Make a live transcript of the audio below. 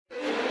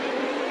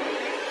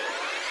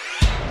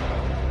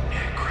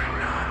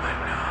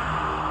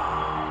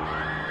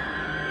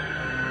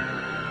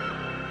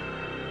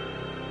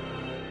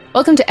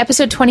Welcome to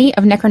episode 20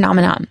 of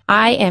Necronominon.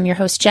 I am your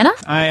host, Jenna.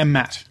 I am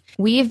Matt.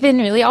 We've been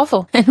really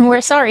awful, and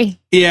we're sorry.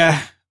 Yeah,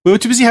 we were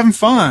too busy having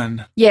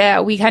fun.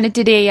 Yeah, we kind of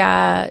did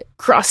a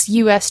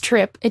cross-U.S.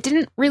 trip. It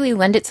didn't really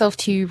lend itself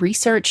to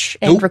research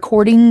and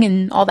recording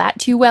and all that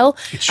too well.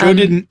 It sure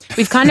didn't.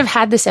 We've kind of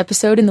had this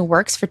episode in the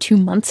works for 2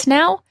 months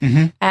now,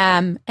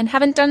 and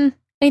haven't done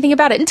anything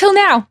about it until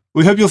now.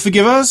 We hope you'll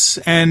forgive us,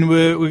 and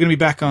we're going to be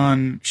back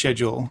on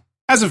schedule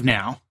as of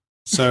now.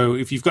 So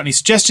if you've got any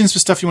suggestions for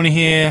stuff you want to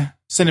hear,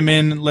 send them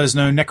in. Let us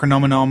know,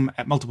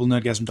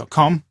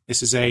 necronominom@multiplenerdgasm.com.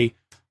 This is a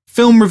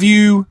film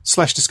review /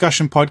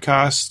 discussion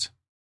podcast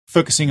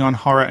focusing on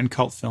horror and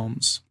cult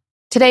films.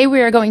 Today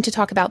we are going to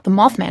talk about the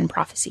Mothman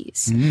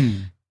prophecies.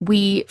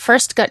 We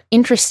first got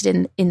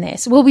interested in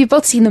this. Well, we've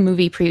both seen the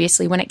movie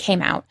previously when it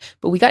came out,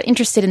 but we got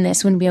interested in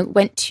this when we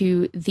went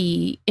to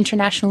the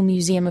International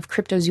Museum of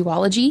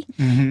Cryptozoology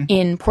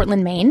in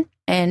Portland, Maine,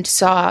 and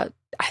saw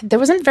there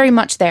wasn't very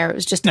much there. It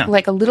was just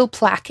like a little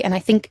plaque, and I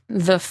think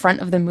the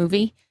front of the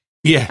movie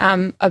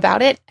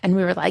about it, and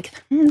we were like,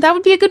 that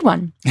would be a good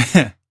one.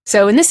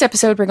 So in this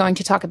episode, we're going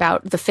to talk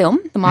about the film,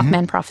 The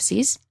Mothman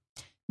Prophecies,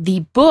 the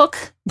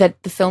book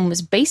that the film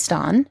was based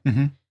on,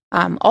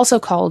 also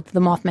called The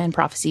Mothman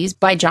Prophecies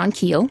by John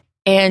Keel,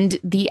 and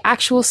the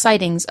actual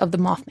sightings of the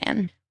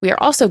Mothman. We are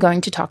also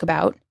going to talk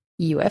about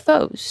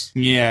UFOs.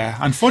 Yeah,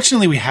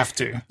 unfortunately we have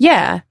to.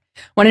 Yeah.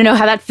 Want to know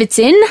how that fits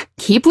in?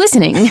 Keep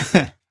listening.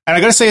 And I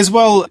got to say as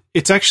well,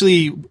 it's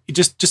actually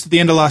just at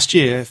the end of last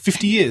year,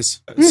 50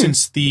 years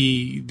since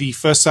the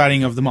first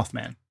sighting of the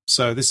Mothman.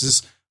 So this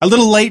is a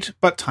little late,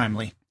 but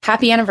timely.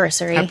 Happy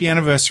anniversary. Happy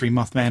anniversary,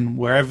 Mothman,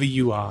 wherever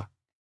you are.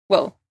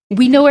 Well,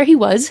 we know where he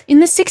was,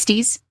 in the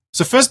 60s.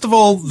 So first of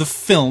all, the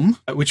film,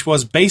 which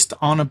was based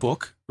on a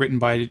book written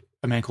by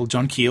a man called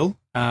John Keel,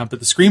 but the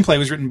screenplay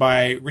was written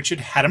by Richard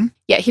Hatem.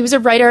 Yeah, he was a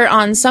writer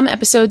on some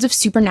episodes of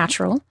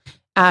Supernatural.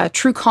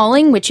 True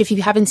Calling, which if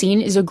you haven't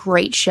seen, is a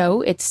great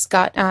show. It's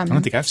got I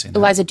don't think I've seen that.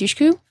 Eliza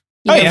Dushku,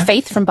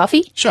 Faith from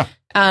Buffy. Sure.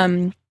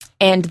 And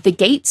The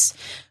Gates,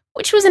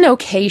 which was an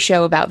okay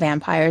show about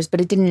vampires, but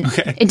it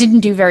didn't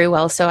do very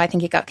well, so I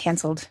think it got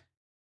canceled.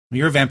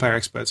 You're a vampire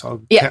expert,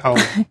 so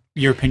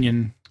your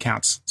opinion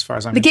counts as far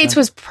as I'm The concerned. Gates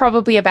was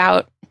probably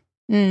about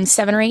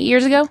 7 or 8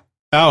 years ago.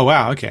 Oh,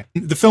 wow, okay.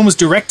 The film was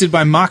directed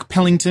by Mark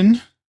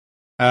Pellington,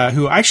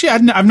 who actually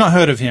I've not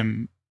heard of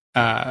him.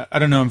 I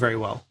don't know him very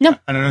well. No.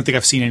 And I don't think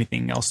I've seen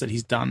anything else that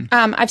he's done.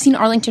 I've seen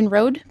Arlington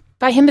Road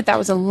by him, but that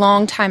was a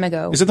long time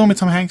ago. Is that the one with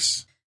Tom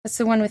Hanks? That's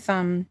the one with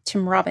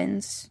Tim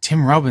Robbins.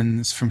 Tim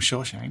Robbins from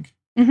Shawshank.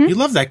 You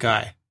love that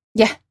guy.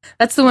 Yeah,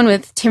 that's the one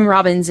with Tim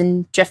Robbins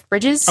and Jeff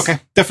Bridges. Okay,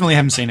 definitely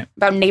haven't seen it.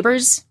 About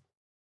neighbors.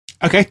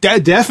 Okay,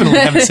 definitely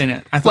haven't seen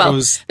it. I thought it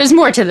was... There's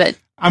more to that.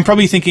 I'm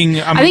probably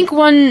thinking... I think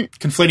one...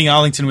 Conflating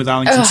Arlington with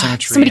Arlington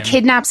Cemetery. Somebody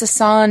kidnaps a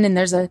son and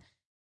there's a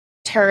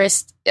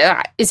terrorist.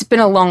 It's been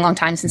a long, long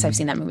time since I've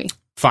seen that movie.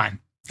 Fine.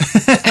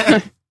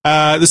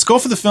 The score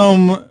for the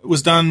film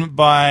was done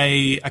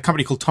by a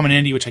company called Tom and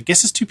Andy, which I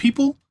guess is 2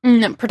 people.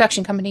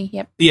 Production company,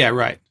 yep. Yeah,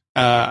 right.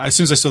 As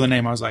soon as I saw the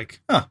name, I was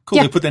like, oh, cool,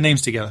 they put their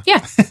names together.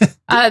 Yeah.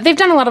 They've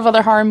done a lot of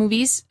other horror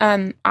movies.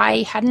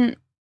 I hadn't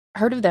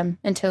heard of them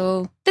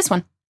until this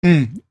one.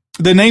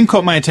 The name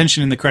caught my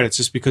attention in the credits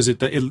just because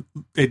it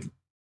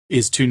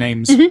is 2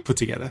 names put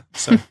together.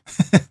 So,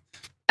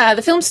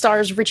 the film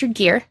stars Richard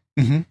Gere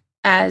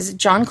as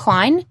John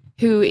Klein,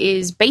 who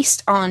is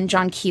based on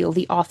John Keel,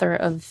 the author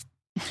of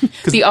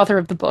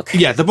the book.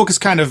 Yeah, the book is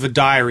kind of a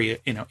diary,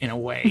 in a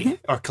way,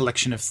 or a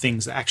collection of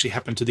things that actually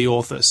happened to the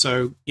author.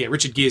 So, yeah,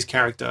 Richard Gere's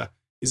character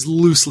is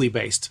loosely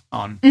based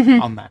on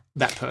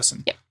that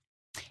person. Yeah.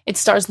 It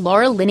stars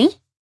Laura Linney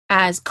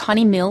as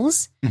Connie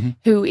Mills,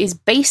 who is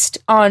based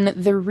on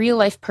the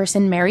real-life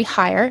person Mary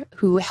Hyre,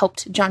 who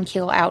helped John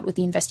Keel out with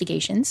the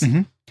investigations.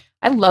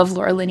 I love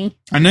Laura Linney.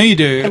 I know you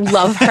do. I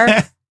love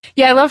her.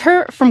 Yeah, I love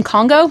her from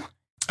Congo.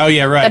 Oh,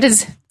 yeah, right.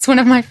 It's one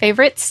of my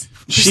favorites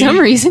for some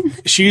reason.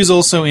 She is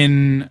also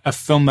in a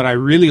film that I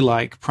really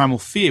like, Primal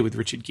Fear, with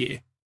Richard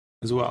Gere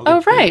as well.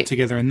 They're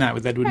together in that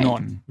with Edward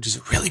Norton, which is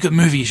a really good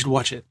movie. You should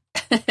watch it.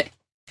 It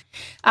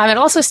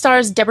also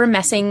stars Deborah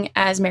Messing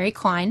as Mary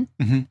Klein,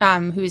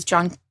 who is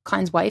John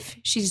Klein's wife.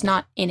 She's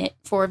not in it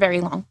for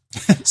very long.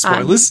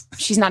 Spoilers.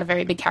 She's not a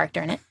very big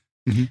character in it.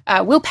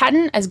 Will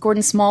Patton as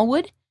Gordon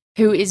Smallwood,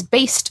 who is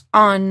based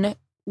on,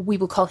 we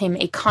will call him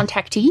a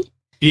contactee,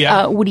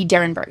 Woody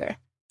Derenberger.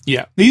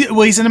 Yeah.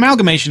 He's an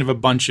amalgamation of a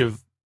bunch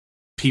of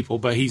people,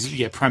 but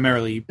he's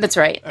primarily... That's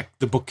right.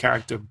 The book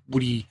character,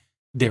 Woody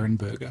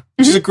Derenberger,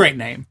 which is a great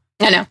name.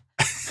 I know.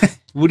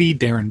 Woody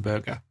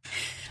Derenberger.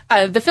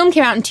 The film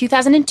came out in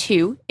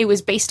 2002. It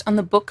was based on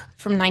the book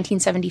from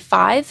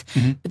 1975,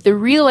 but the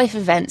real-life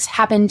events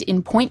happened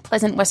in Point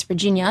Pleasant, West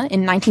Virginia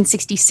in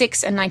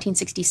 1966 and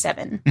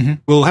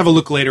 1967. We'll have a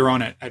look later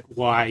on at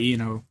why,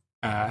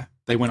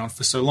 they went on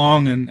for so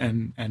long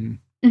and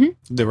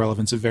the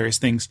relevance of various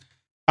things.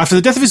 After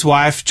the death of his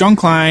wife, John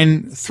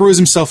Klein throws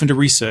himself into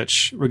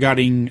research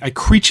regarding a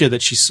creature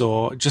that she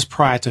saw just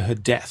prior to her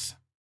death.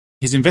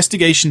 His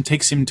investigation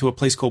takes him to a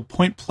place called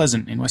Point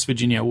Pleasant in West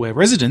Virginia, where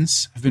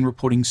residents have been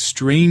reporting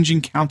strange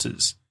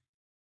encounters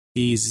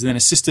He's then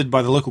assisted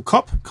by the local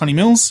cop, Connie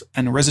Mills,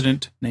 and a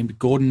resident named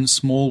Gordon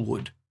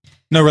Smallwood.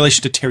 No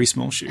relation to Terry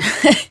Smallshoe.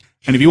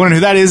 And if you want to know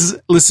who that is,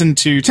 listen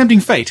to Tempting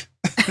Fate,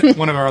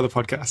 one of our other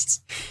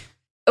podcasts.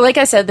 Like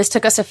I said, this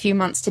took us a few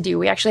months to do.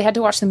 We actually had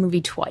to watch the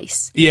movie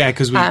twice. Yeah,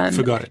 because we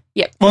forgot it.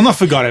 Yep. Well, not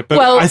forgot it,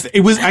 but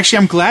it was actually,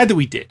 I'm glad that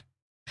we did.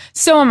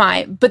 So am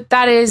I, but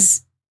that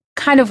is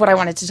kind of what I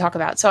wanted to talk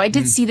about. So I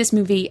did see this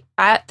movie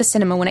at the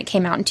cinema when it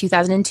came out in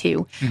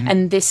 2002,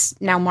 and this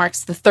now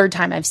marks the third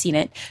time I've seen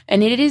it.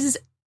 And it is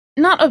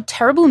not a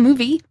terrible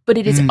movie, but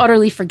it is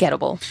utterly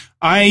forgettable.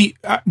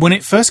 When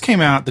it first came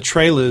out, the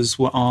trailers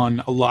were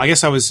on a lot. I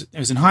guess I was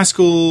in high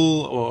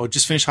school or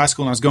just finished high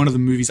school, and I was going to the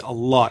movies a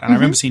lot. And I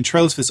remember seeing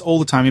trailers for this all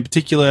the time. In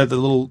particular, the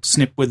little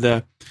snip with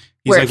where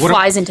it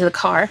flies into the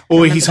car.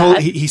 Or he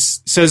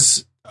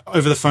says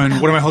over the phone,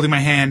 "What am I holding in my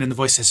hand?" And the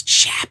voice says,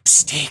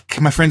 "Chapstick."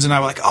 My friends and I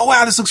were like, "Oh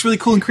wow, this looks really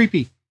cool and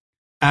creepy."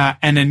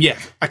 And then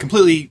I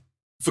completely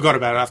forgot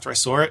about it after I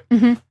saw it.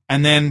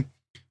 And then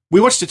we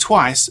watched it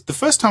twice. The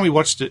first time we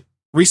watched it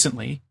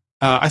recently,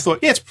 I thought,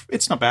 yeah,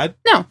 it's not bad.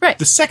 No, right.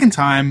 The second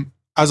time,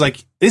 I was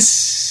like,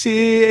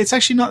 it's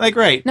actually not that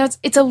great. No,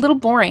 it's a little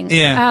boring.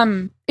 Yeah.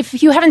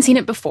 If you haven't seen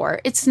it before,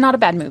 it's not a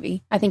bad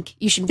movie. I think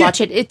you should watch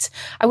it.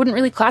 I wouldn't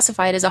really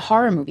classify it as a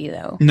horror movie,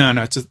 though. No,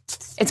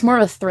 it's more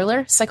of a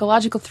thriller,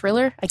 psychological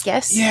thriller, I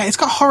guess. Yeah, it's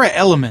got horror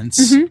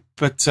elements,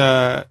 but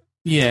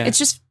yeah,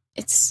 it's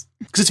because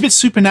it's a bit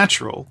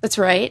supernatural. That's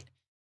right,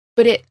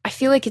 but I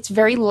feel like it's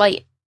very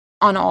light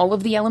on all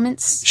of the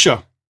elements.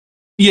 Sure.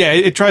 Yeah,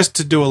 it tries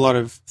to do a lot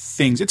of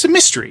things. It's a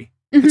mystery.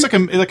 It's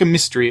like a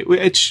mystery,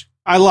 which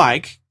I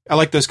like. I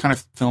like those kind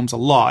of films a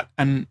lot.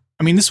 And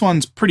I mean, this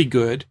one's pretty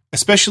good,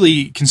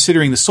 especially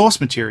considering the source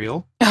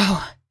material.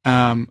 Oh.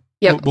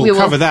 Yeah, we'll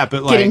cover that,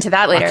 but get into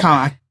that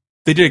later.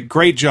 They did a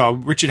great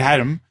job. Richard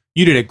Hatem,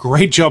 you did a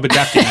great job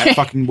adapting that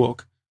fucking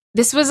book.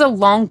 This was a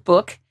long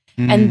book,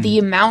 and the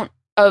amount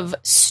of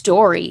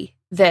story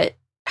that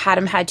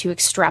Hatem had to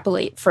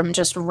extrapolate from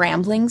just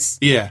ramblings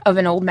of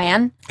an old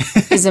man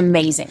is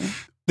amazing.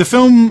 The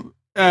film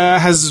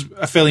has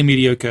a fairly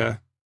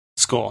mediocre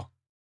score.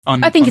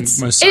 I think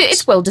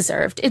it's well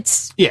deserved.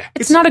 It's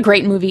not a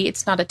great movie.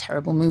 It's not a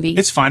terrible movie.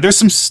 It's fine. There's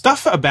some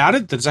stuff about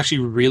it that's actually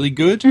really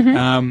good.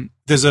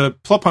 There's a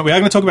plot point. We are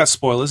going to talk about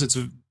spoilers. It's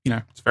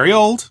it's very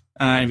old.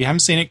 If you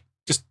haven't seen it,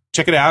 just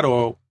check it out,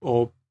 or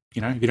if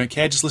you don't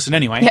care, just listen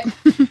anyway.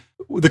 Yeah.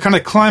 The kind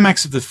of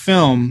climax of the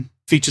film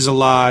features a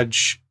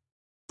large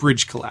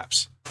bridge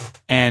collapse,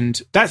 and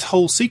that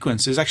whole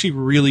sequence is actually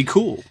really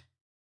cool.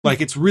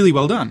 Like, it's really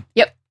well done.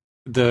 Yep.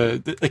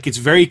 It's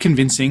very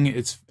convincing.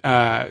 It's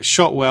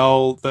shot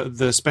well.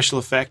 The special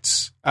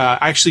effects.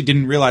 I actually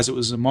didn't realize it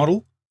was a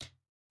model.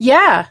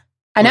 Yeah,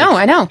 I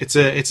know. It's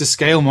a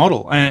scale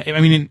model. I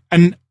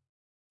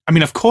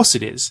mean, of course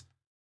it is.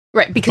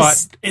 Right,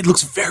 because but it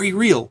looks very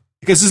real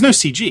because there's no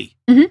CG.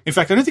 In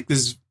fact, I don't think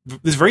there's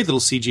very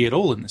little CG at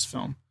all in this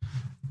film.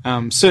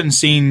 Certain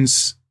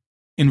scenes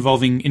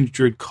involving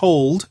Indrid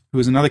Cold, who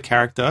is another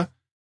character,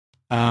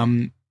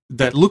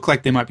 that look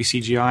like they might be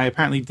CGI.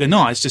 Apparently they're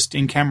not. It's just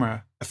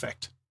in-camera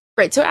effect.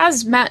 Right. So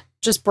as Matt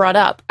just brought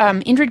up,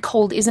 Indrid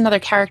Cold is another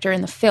character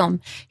in the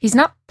film. He's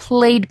not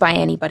played by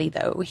anybody,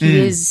 though. He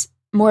is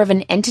more of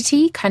an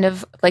entity, kind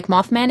of like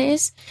Mothman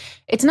is.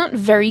 It's not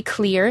very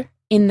clear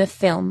in the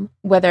film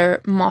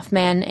whether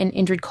Mothman and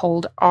Indrid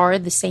Cold are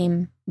the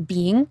same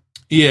being.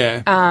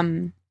 Yeah.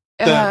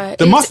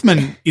 The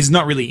Mothman is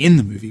not really in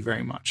the movie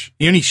very much.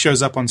 He only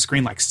shows up on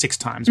screen like 6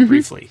 times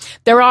briefly.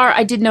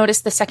 I did notice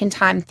the second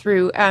time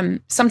through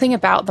something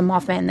about the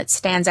Mothman that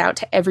stands out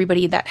to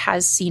everybody that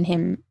has seen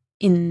him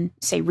in,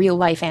 say, real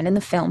life and in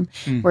the film,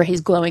 were his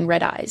glowing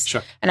red eyes.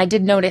 Sure. And I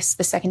did notice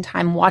the second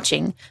time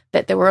watching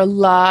that there were a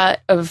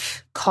lot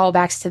of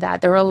callbacks to that.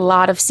 There were a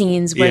lot of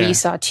scenes where you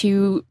saw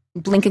 2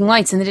 blinking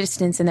lights in the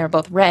distance and they're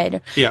both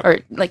red. Or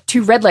like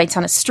 2 red lights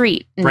on a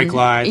street. Brake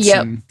lights.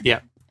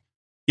 Yep.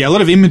 Yeah, a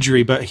lot of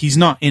imagery, but he's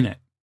not in it,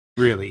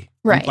 really.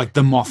 Right. Like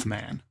the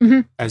Mothman,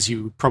 as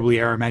you probably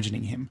are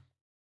imagining him.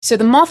 So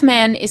the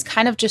Mothman is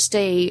kind of just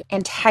a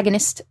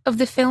antagonist of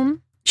the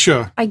film.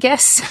 Sure. I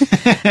guess.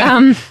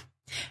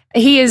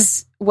 He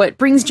is what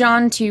brings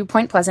John to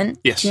Point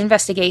Pleasant to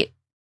investigate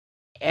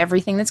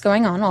everything that's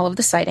going on, all of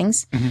the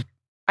sightings.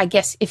 I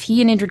guess if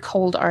he and Indrid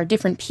Cold are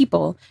different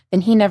people,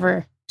 then he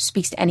never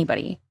speaks to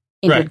anybody.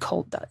 Indrid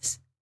Cold does.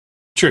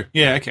 True.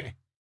 Yeah, okay.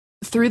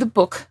 Through the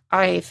book,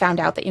 I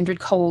found out that Indrid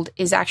Cold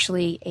is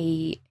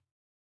actually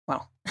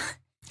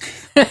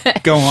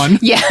Go on.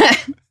 Yeah.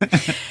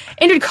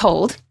 Indrid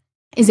Cold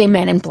is a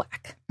man in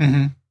black.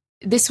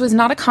 This was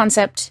not a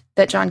concept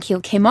that John Keel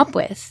came up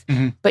with,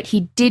 but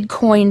he did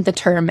coin the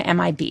term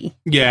MIB.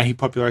 Yeah, he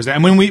popularized that.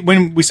 And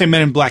when we say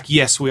men in black,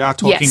 yes, we are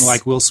talking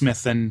like Will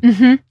Smith and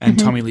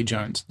Tommy Lee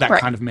Jones, that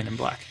kind of men in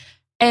black.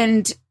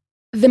 And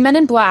the men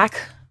in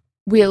black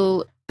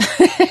will...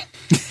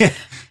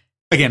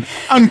 Again,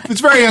 it's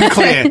very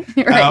unclear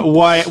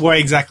why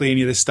exactly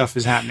any of this stuff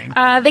is happening.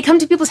 They come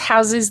to people's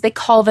houses, they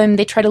call them,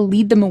 they try to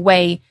lead them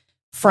away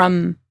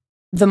from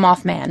the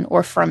Mothman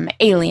or from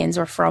aliens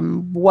or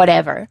from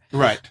whatever.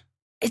 Right.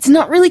 it's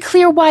not really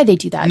clear why they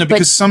do that. No,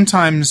 because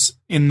sometimes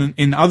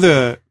in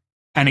other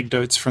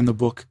anecdotes from the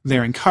book,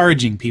 they're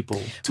encouraging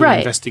people to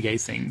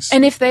investigate things.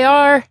 And if they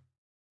are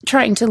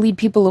trying to lead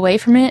people away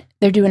from it,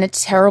 they're doing a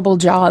terrible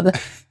job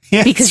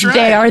because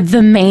they are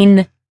the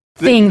main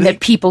thing that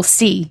people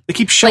see. They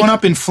keep showing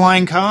up in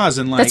flying cars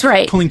and that's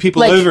pulling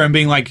people over and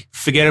being like,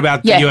 forget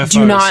about the UFOs.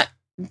 Do not,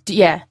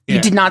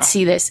 you did not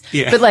see this.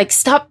 Yeah. But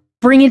stop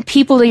bringing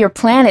people to your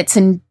planets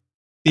and...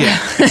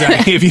 Yeah,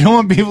 exactly. If you don't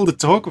want people to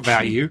talk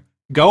about you,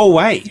 go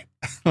away.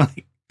 How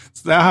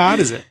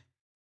hard is it?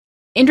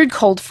 Indrid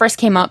Cold first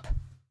came up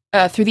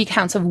through the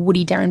accounts of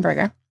Woody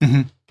Derenberger,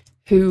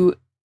 who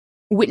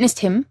witnessed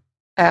him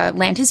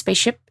land his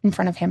spaceship in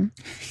front of him,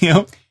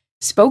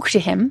 spoke to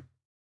him,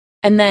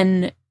 and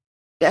then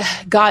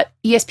got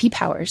ESP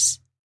powers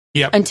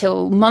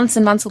until months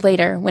and months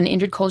later when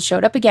Indrid Cold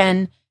showed up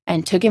again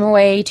and took him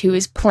away to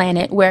his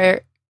planet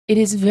where it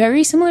is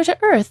very similar to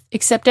Earth,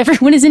 except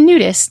everyone is a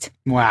nudist.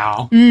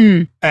 Wow.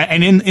 And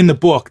in the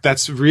book,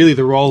 that's really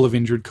the role of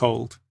Indrid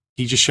Cold.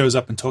 He just shows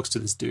up and talks to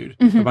this dude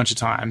a bunch of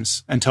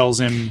times and tells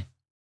him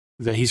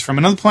that he's from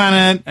another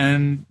planet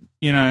and,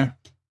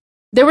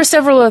 There were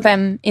several of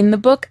them in the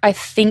book. I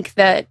think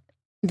that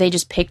they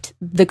just picked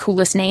the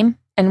coolest name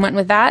and went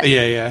with that.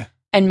 Yeah.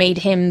 And made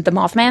him the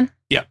Mothman.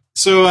 Yeah.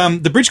 So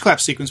the bridge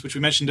collapse sequence, which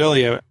we mentioned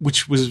earlier,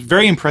 which was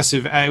very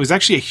impressive, it was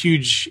actually a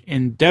huge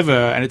endeavor,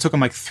 and it took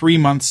them 3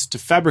 months to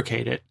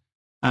fabricate it.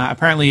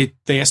 Apparently,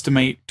 they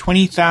estimate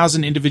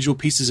 20,000 individual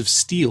pieces of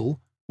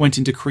steel went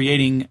into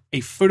creating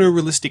a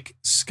photorealistic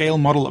scale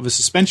model of a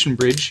suspension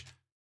bridge,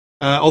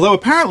 although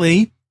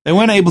apparently they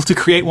weren't able to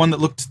create one that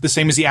looked the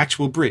same as the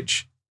actual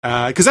bridge.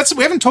 Because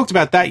we haven't talked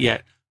about that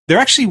yet. There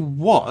actually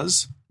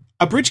was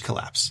a bridge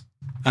collapse.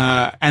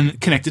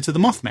 And connected to the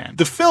Mothman.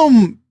 The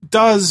film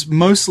does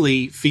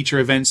mostly feature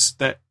events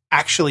that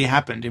actually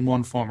happened in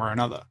one form or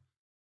another.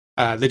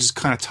 They're just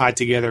kind of tied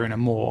together in a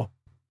more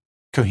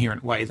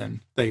coherent way than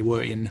they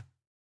were in,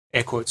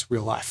 air quotes,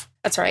 real life.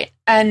 That's right.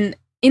 And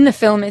in the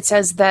film, it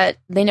says that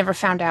they never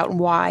found out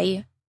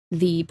why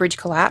the bridge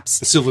collapsed.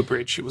 The Silver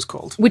Bridge, it was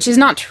called. Which is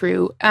not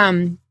true.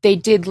 They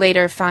did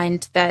later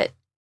find that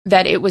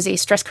it was a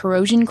stress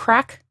corrosion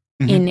crack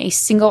in a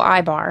single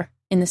eye bar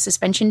in the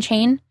suspension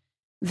chain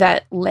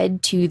that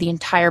led to the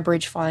entire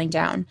bridge falling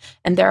down.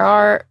 And there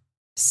are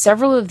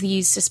several of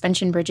these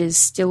suspension bridges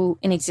still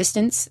in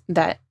existence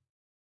that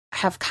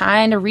have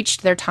kind of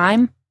reached their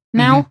time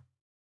now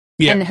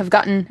and have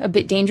gotten a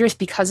bit dangerous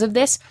because of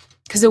this.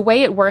 Because the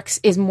way it works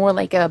is more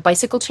like a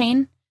bicycle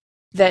chain,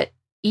 that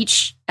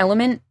each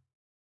element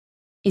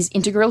is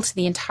integral to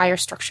the entire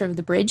structure of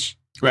the bridge.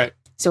 Right.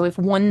 So if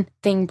one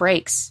thing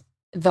breaks,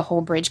 the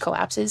whole bridge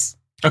collapses.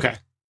 Okay.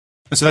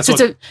 So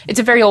it's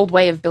a very old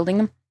way of building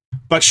them.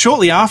 But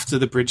shortly after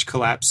the bridge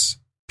collapse,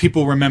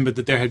 people remembered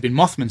that there had been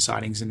Mothman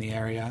sightings in the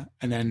area,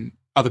 and then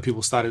other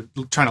people started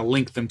trying to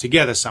link them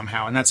together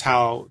somehow, and that's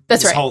how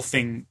the whole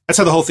thing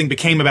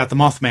became about the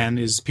Mothman.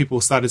 Is people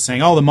started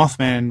saying, "Oh, the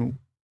Mothman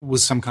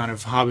was some kind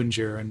of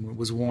harbinger and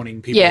was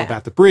warning people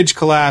about the bridge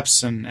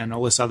collapse and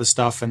all this other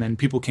stuff." And then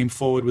people came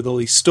forward with all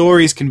these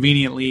stories,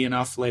 conveniently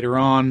enough, later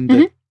on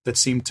that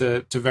seemed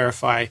to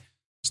verify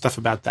stuff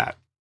about that.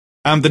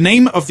 The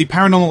name of the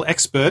paranormal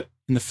expert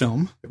in the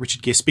film that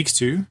Richard Gere speaks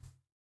to,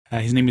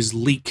 his name is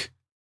Leek,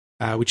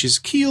 which is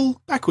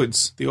Keel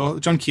backwards,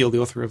 John Keel, the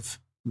author of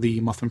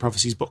the Mothman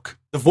Prophecies book.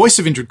 The voice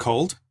of Indrid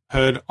Cold,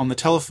 heard on the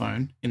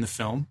telephone in the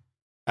film,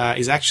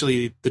 is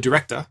actually the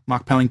director,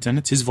 Mark Pellington.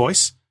 It's his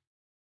voice.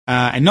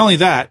 And not only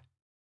that,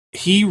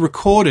 he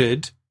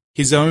recorded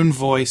his own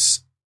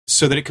voice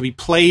so that it could be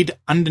played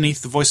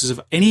underneath the voices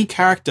of any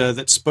character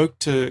that spoke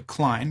to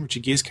Klein,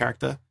 Richard Gere's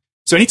character.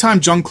 So anytime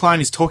John Klein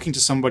is talking to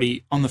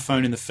somebody on the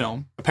phone in the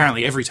film,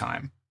 apparently every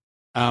time,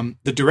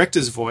 the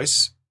director's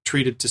voice,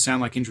 treated to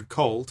sound like Indrid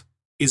Cold,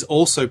 is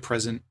also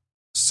present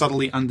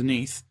subtly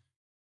underneath,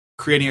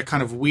 creating a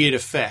kind of weird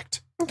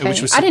effect. Okay.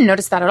 I didn't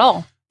notice that at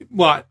all.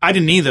 Well, I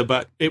didn't either,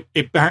 but it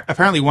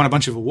apparently won a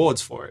bunch of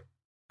awards for it,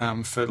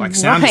 for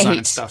sound design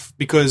and stuff,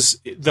 because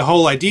the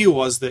whole idea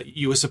was that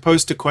you were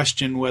supposed to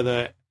question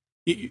whether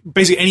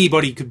basically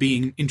anybody could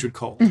be Indrid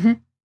Cold.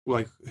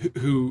 Like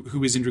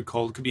who is Indrid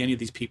Cold? It could be any of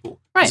these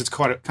people. Right. Because it's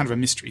quite kind of a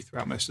mystery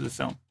throughout most of the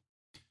film.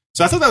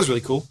 So I thought that was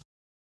really cool.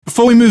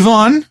 Before we move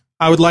on,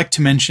 I would like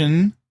to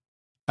mention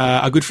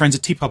our good friends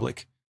at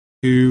TeePublic,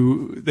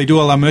 who they do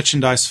all our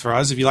merchandise for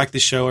us. If you like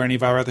this show or any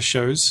of our other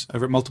shows,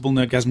 over at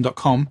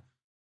multiplenerdgasm.com,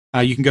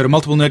 you can go to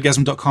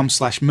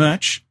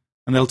multiplenerdgasm.com/merch,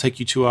 and they'll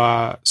take you to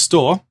our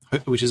store,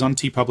 which is on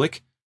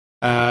TeePublic.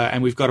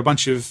 And we've got a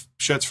bunch of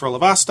shirts for all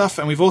of our stuff,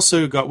 and we've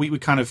also got we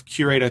kind of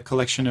curate a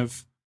collection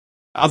of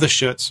other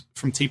shirts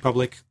from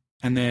TeePublic,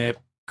 and they're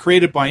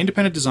created by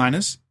independent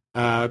designers.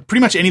 Pretty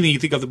much anything you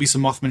think of, there'll be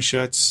some Mothman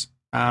shirts.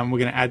 We're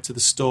going to add to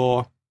the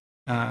store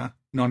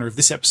in honor of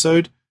this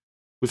episode.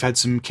 We've had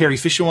some Carrie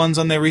Fisher ones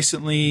on there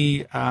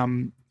recently.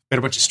 Got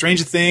a bunch of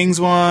Stranger Things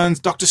ones,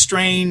 Doctor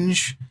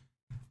Strange,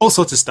 all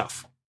sorts of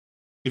stuff.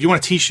 If you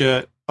want a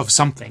t-shirt of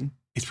something,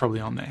 it's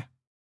probably on there.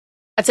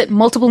 That's at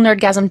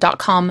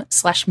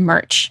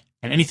multiplenerdgasm.com/merch.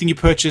 And anything you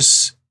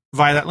purchase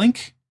via that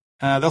link,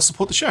 they'll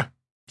support the show.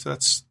 So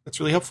that's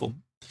really helpful.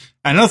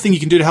 And another thing you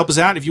can do to help us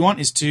out if you want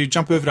is to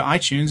jump over to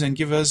iTunes and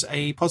give us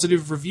a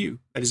positive review.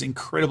 That is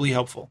incredibly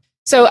helpful.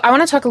 So I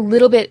want to talk a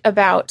little bit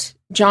about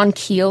John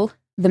Keel,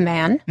 the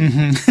man.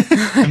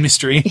 Mm-hmm. A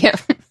mystery. Yeah.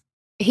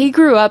 He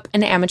grew up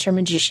an amateur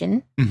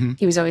magician. Mm-hmm.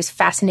 He was always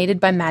fascinated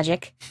by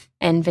magic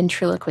and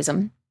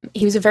ventriloquism.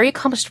 He was a very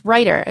accomplished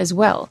writer as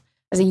well.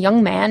 As a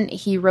young man,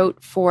 he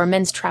wrote for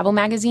men's travel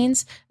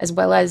magazines as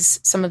well as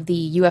some of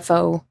the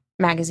UFO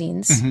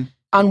magazines. Mm-hmm.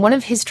 On one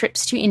of his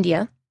trips to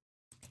India,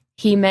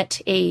 he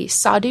met a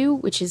sadhu,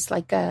 which is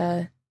like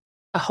a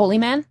holy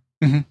man,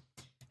 mm-hmm.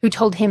 who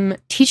told him,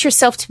 "Teach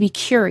yourself to be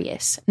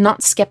curious,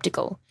 not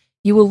skeptical.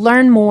 You will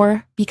learn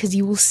more because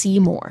you will see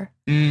more,"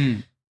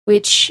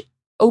 which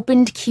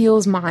opened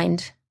Keel's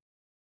mind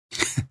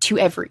to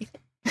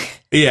everything.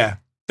 Yeah,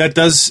 that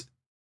does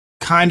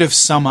kind of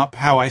sum up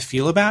how I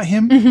feel about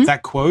him,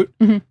 that quote.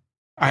 Mm-hmm.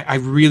 I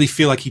really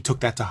feel like he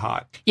took that to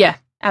heart. Yeah,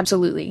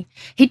 absolutely.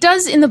 He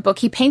does in the book.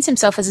 He paints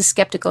himself as a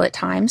skeptical at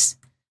times.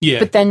 Yeah.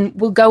 But then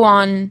we'll go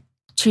on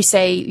to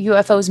say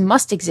UFOs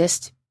must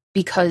exist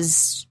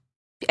because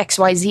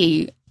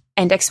XYZ,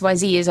 and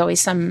XYZ is always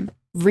some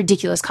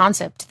ridiculous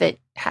concept that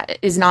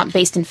is not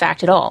based in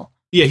fact at all.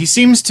 Yeah, he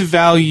seems to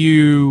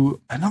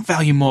not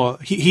value more.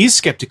 He is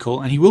skeptical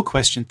and he will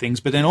question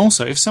things, but then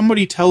also if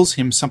somebody tells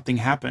him something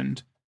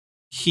happened,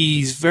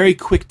 he's very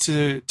quick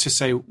to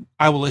say,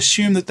 I will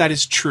assume that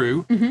is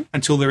true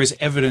until there is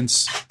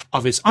evidence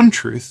of its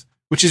untruth,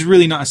 which is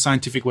really not a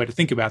scientific way to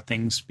think about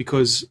things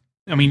because,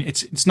 I mean,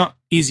 it's not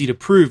easy to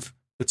prove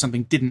that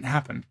something didn't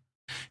happen.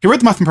 He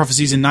wrote the Mothman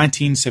Prophecies in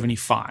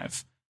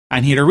 1975,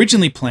 and he had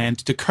originally planned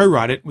to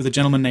co-write it with a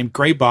gentleman named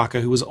Gray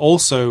Barker, who was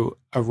also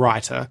a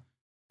writer,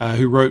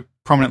 who wrote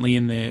prominently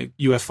in the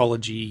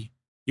ufology,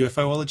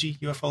 paranormal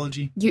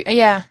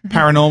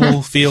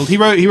field. He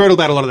wrote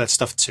about a lot of that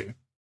stuff too.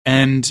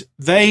 And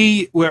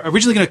they were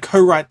originally going to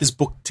co-write this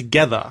book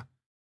together,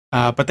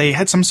 but they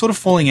had some sort of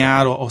falling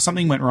out or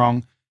something went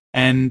wrong,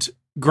 and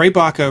Gray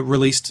Barker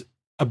released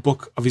a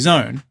book of his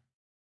own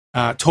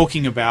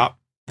talking about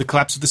the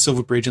collapse of the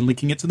Silver Bridge and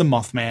linking it to the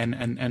Mothman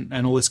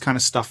and all this kind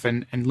of stuff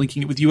and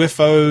linking it with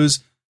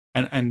UFOs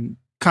and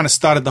kind of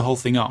started the whole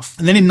thing off.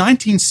 And then in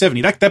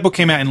 1970, that book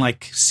came out in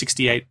like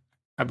 68,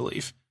 I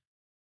believe.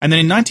 And then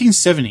in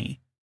 1970,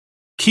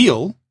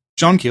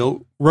 John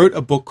Keel, wrote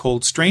a book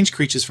called Strange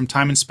Creatures from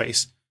Time and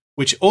Space,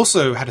 which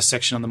also had a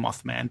section on the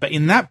Mothman. But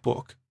in that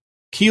book,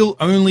 Keel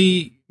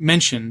only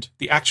mentioned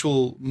the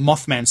actual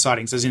Mothman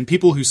sightings, as in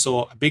people who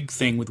saw a big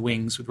thing with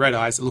wings, with red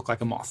eyes that looked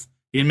like a moth.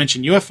 He didn't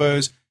mention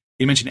UFOs.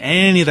 He didn't mention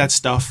any of that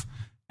stuff.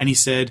 And he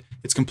said,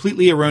 it's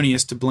completely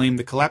erroneous to blame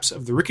the collapse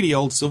of the rickety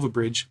old Silver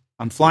Bridge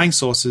on flying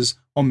saucers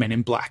or men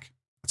in black.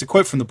 It's a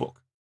quote from the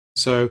book.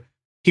 So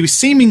he was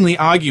seemingly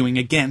arguing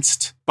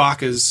against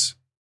Barker's,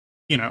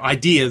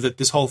 idea that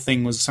this whole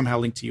thing was somehow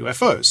linked to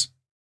UFOs.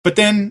 But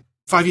then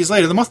 5 years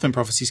later, the Mothman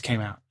Prophecies came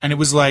out, and it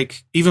was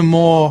like even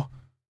more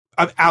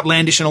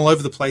outlandish and all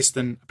over the place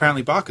than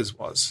apparently Barker's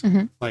was.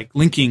 Like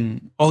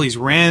linking all these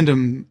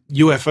random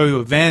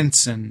UFO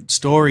events and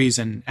stories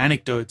and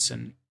anecdotes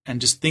and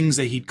just things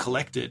that he'd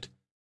collected,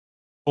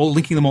 all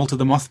linking them all to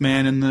the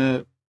Mothman and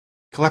the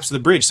collapse of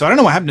the bridge. So I don't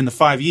know what happened in the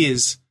 5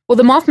 years. Well,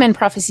 the Mothman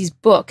Prophecies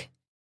book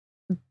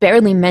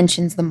barely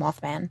mentions the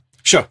Mothman.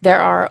 Sure.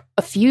 There are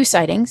a few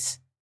sightings,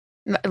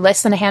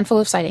 less than a handful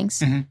of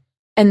sightings,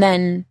 and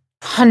then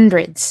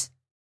hundreds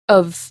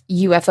of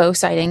UFO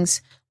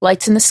sightings,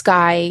 lights in the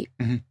sky,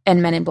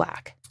 and men in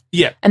black.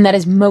 Yeah. And that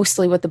is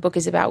mostly what the book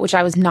is about, which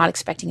I was not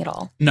expecting at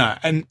all. No,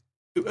 and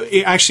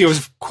actually I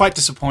was quite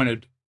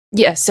disappointed.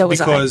 Yeah, so was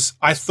because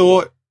I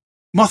thought,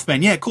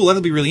 Mothman, yeah, cool,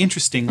 that'll be really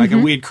interesting, like a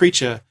weird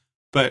creature.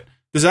 But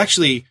there's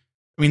actually,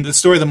 the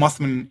story of the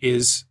Mothman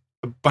is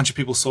a bunch of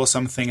people saw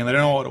something and they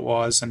don't know what it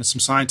was, and some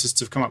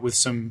scientists have come up with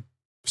some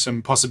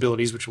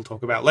possibilities, which we'll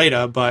talk about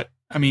later, but,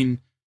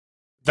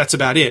 that's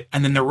about it.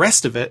 And then the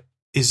rest of it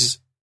is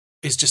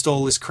just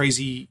all this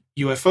crazy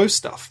UFO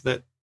stuff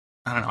that,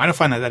 I don't know, I don't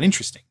find that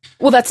interesting.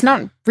 Well, that's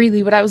not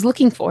really what I was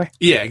looking for.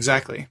 Yeah,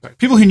 exactly.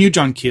 People who knew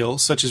John Keel,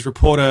 such as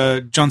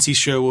reporter John C.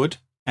 Sherwood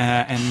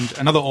and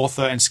another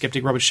author and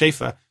skeptic Robert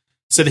Schaefer,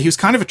 said that he was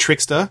kind of a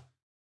trickster,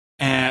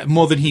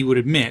 more than he would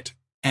admit,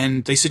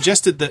 and they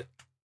suggested that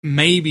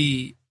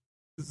maybe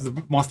the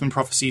Mothman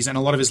Prophecies and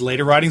a lot of his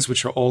later writings,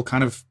 which are all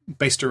kind of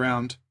based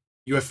around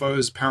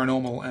UFOs,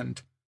 paranormal,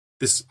 and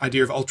this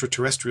idea of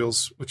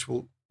ultra-terrestrials, which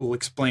we'll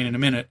explain in a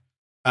minute,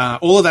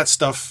 all of that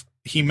stuff,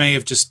 he may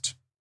have just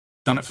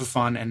done it for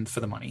fun and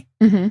for the money.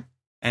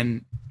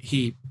 And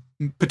he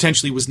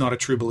potentially was not a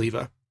true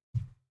believer.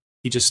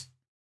 He just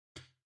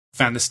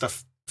found this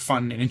stuff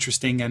fun and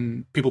interesting,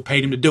 and people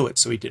paid him to do it,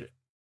 so he did it.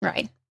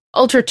 Right.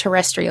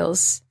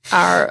 Ultra-terrestrials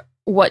are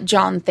what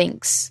John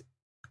thinks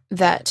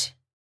that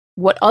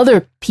what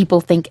other people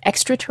think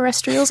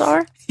extraterrestrials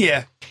are.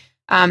 Yeah.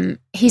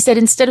 He said,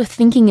 instead of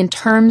thinking in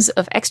terms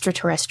of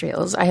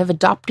extraterrestrials, I have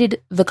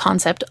adopted the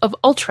concept of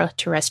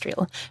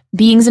ultra-terrestrial,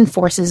 beings and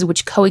forces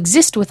which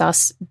coexist with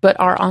us but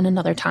are on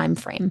another time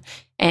frame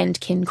and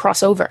can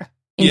cross over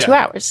into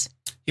ours.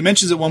 He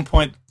mentions at one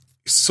point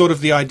sort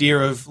of the idea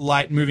of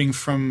light moving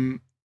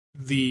from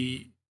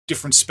the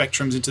different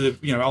spectrums into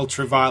the,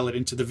 ultraviolet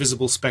into the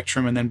visible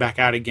spectrum and then back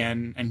out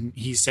again. And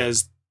he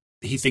says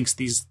he thinks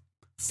these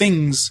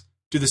things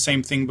do the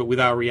same thing but with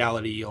our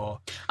reality. Or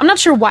I'm not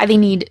sure why they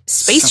need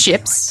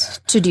spaceships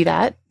to do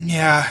that.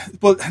 Yeah.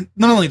 Well,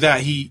 not only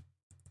that, he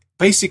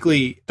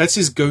basically, that's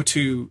his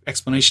go-to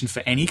explanation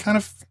for any kind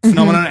of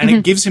phenomenon. And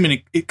it gives him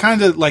it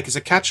kind of like is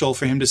a catch-all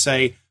for him to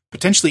say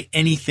potentially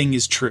anything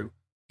is true.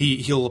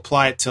 He'll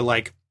apply it to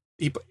like,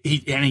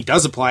 he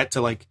does apply it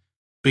to like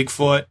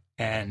Bigfoot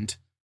and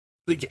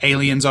like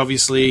aliens,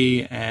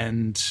 obviously,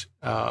 and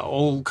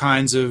all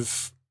kinds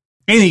of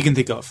anything you can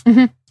think of,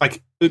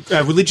 like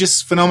a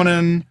religious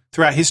phenomenon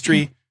throughout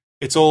history.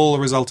 It's all a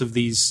result of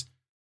these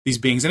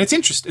beings, and it's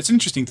an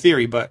interesting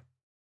theory, but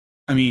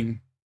I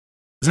mean,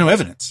 there's no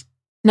evidence.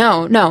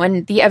 No,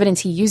 and the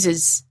evidence he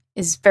uses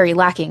is very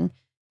lacking.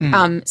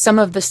 Some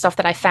of the stuff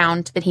that I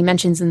found that he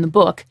mentions in the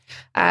book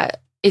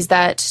is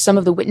that some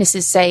of the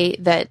witnesses say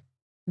that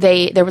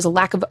there was a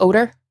lack of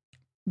odor,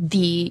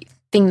 the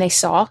thing they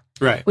saw,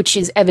 right, which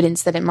is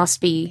evidence that it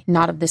must be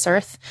not of this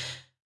earth,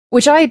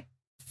 which I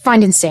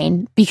find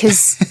insane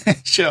because,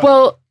 sure.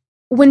 Well,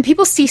 when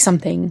people see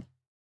something,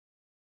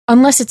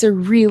 unless it's a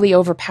really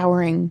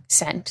overpowering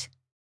scent,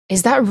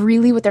 is that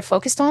really what they're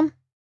focused on?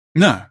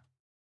 No,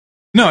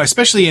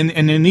 especially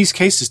in these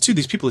cases too.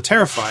 These people are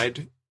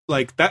terrified.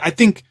 Like that, I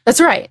think that's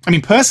right. I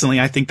mean,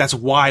 personally, I think that's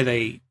why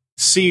they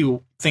see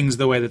things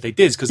the way that they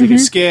did, because they get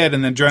scared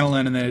and then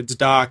adrenaline, and then it's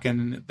dark,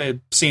 and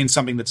they're seeing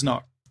something that's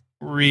not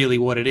really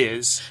what it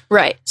is.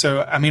 Right.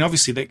 So, I mean,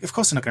 obviously, of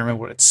course, they're not going to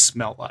remember what it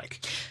smelled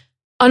like.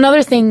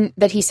 Another thing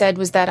that he said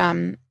was that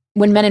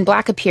when Men in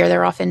Black appear,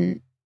 they're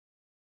often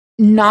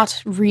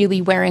not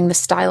really wearing the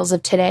styles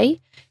of today.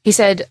 He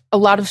said a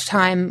lot of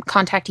time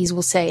contactees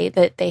will say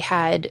that they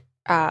had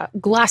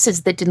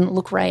glasses that didn't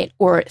look right,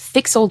 or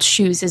thick-soled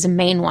shoes is a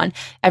main one.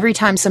 Every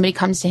time somebody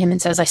comes to him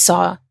and says, I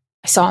saw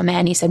a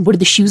man, he said, what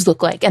did the shoes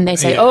look like? And they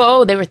say,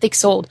 oh, they were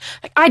thick-soled.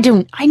 Like,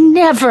 I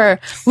never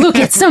look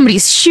at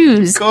somebody's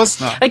shoes. Of course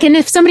not. Like, and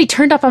if somebody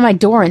turned up on my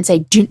door and say,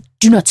 do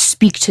not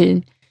speak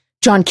to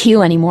John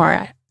Keel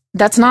anymore,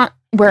 that's not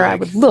where I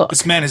would look.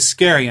 This man is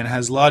scary and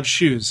has large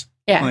shoes.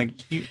 Yeah.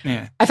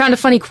 I found a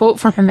funny quote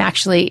from him,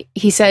 actually.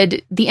 He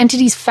said, the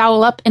entities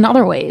foul up in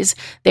other ways.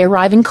 They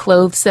arrive in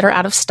clothes that are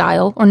out of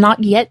style or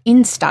not yet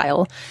in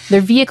style.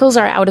 Their vehicles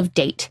are out of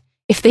date.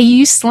 If they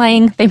use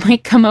slang, they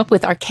might come up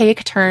with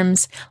archaic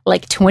terms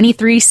like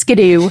 23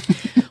 skidoo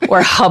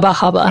or hubba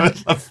hubba. I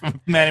would love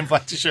Man in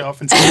Black to show up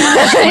and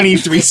say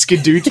 23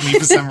 skidoo to me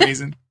for some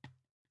reason.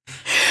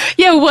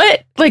 Yeah,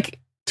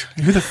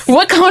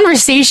 what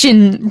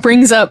conversation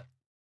brings up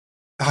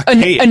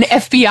an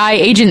FBI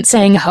agent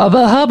saying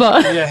hubba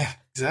hubba? Yeah,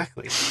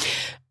 exactly.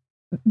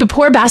 The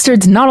poor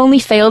bastards not only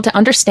fail to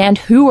understand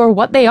who or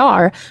what they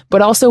are,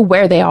 but also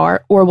where they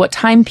are or what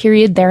time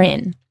period they're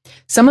in.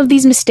 Some of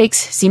these mistakes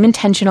seem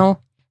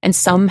intentional, and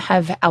some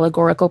have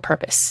allegorical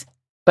purpose,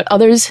 but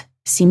others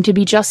seem to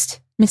be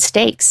just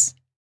mistakes.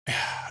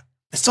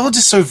 It's all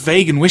just so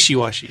vague and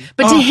wishy-washy.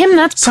 But to him,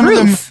 that's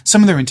proof.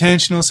 Some of them are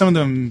intentional, some of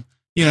them,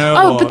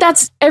 but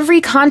that's every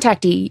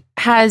contactee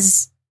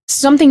has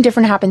something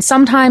different happen.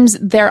 Sometimes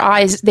their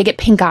eyes, they get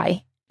pink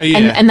eye,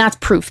 and that's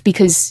proof,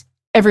 because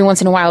every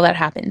once in a while that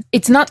happens.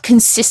 It's not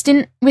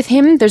consistent with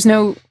him. There's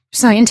no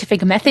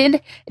scientific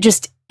method.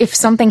 Just if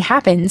something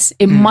happens,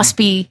 it must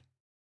be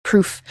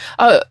proof.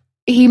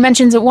 He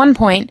mentions at one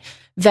point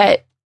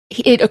that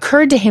it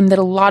occurred to him that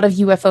a lot of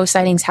UFO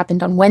sightings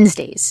happened on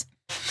Wednesdays.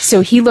 So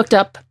he looked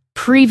up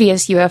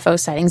previous UFO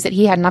sightings that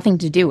he had nothing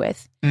to do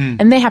with,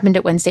 and they happened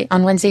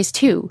on Wednesdays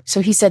too.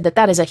 So he said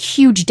that is a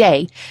huge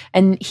day,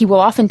 and he will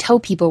often tell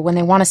people when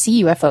they want to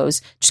see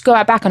UFOs, just go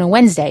out back on a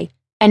Wednesday,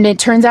 and it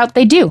turns out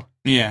they do.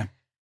 Yeah.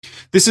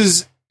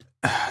 There's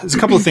a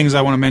couple of things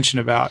I want to mention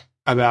about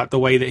the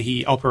way that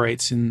he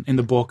operates in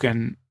the book,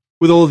 and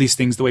with all of these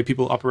things, the way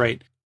people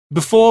operate.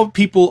 Before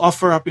people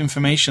offer up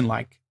information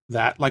like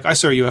that, like I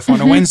saw a UFO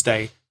on a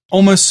Wednesday,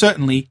 almost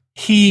certainly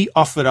he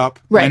offered up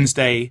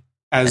Wednesday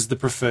as the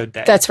preferred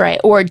day. That's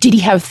right. Or did he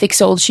have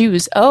thick-soled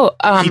shoes? Oh,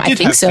 I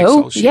think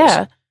so.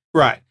 Yeah.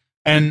 Right.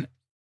 And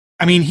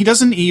I mean, he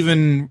doesn't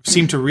even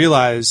seem to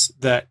realize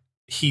that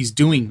he's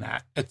doing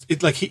that.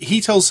 Like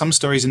he tells some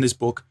stories in this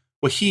book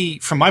where he,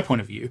 from my point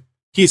of view,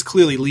 he is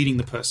clearly leading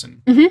the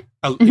person,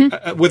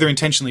 whether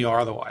intentionally or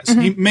otherwise.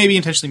 He maybe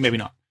intentionally, maybe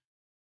not.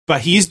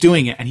 But he is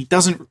doing it, and he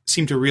doesn't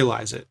seem to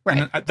realize it.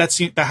 Right. And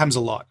that happens a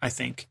lot, I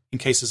think, in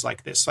cases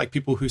like this. Like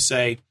people who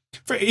say,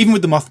 even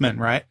with the Mothman,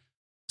 right?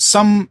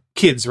 Some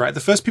kids, right? The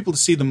first people to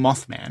see the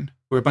Mothman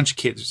were a bunch of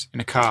kids in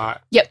a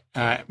car.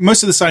 Yep.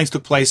 Most of the sightings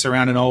took place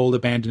around an old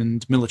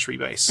abandoned military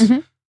base.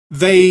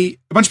 A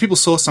bunch of people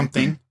saw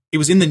something. It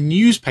was in the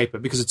newspaper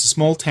because it's a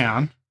small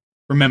town.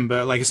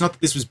 Remember, like, it's not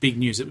that this was big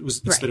news. It's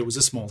that it was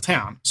a small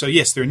town. So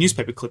yes, there are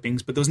newspaper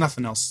clippings, but there was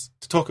nothing else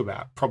to talk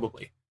about,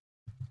 probably.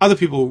 Other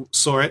people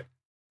saw it.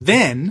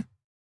 Then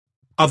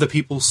other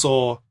people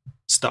saw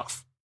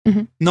stuff.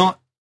 Not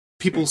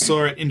people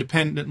saw it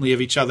independently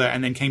of each other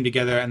and then came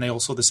together and they all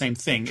saw the same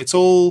thing. It's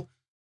all,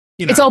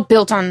 it's all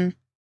built on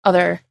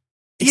other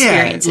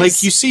experiences. Yeah,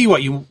 like you see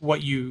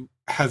what you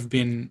have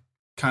been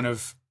kind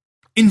of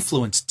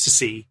influenced to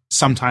see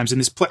sometimes in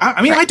this play.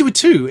 I mean, I do it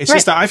too. It's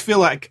just that I feel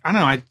like, I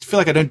don't know, I feel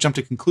like I don't jump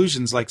to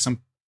conclusions like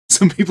some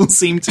people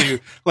seem to,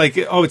 like,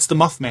 oh, it's the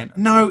Mothman.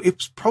 No,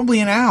 it's probably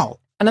an owl.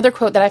 Another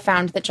quote that I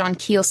found that John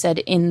Keel said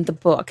in the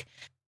book,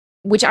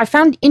 which I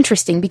found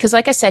interesting because,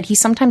 like I said, he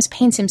sometimes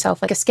paints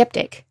himself like a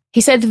skeptic.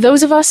 He said,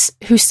 "Those of us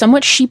who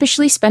somewhat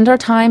sheepishly spend our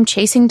time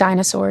chasing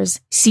dinosaurs,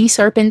 sea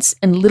serpents,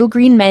 and little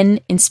green men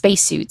in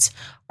spacesuits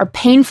are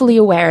painfully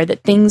aware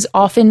that things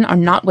often are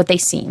not what they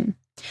seem.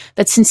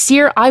 That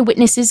sincere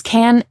eyewitnesses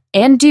can,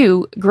 and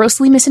do,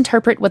 grossly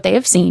misinterpret what they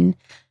have seen.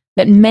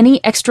 That many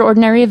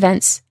extraordinary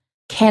events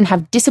can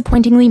have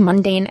disappointingly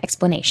mundane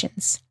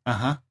explanations."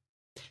 Uh-huh.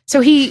 So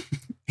he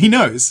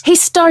knows. He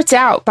starts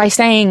out by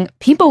saying,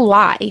 people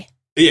lie.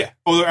 Yeah,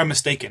 or are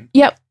mistaken.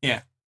 Yep.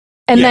 Yeah.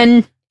 And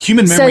then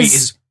human memory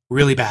is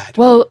really bad.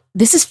 Well,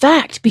 this is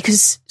fact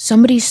because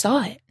somebody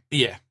saw it.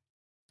 Yeah.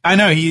 I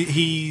know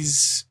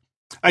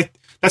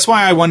that's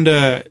why I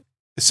wonder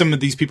some of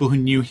these people who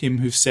knew him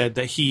who've said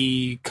that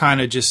he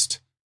kind of just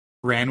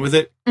ran with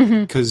it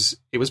because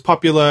it was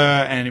popular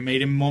and it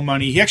made him more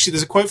money.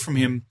 There's a quote from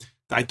him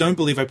that I don't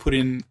believe I put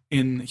in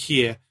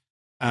here.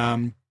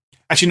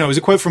 Actually, no, it was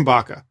a quote from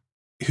Barker,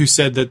 who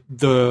said that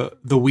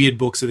the weird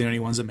books are the only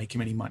ones that make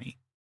him any money.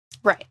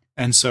 Right.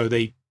 And so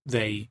they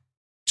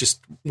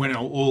just went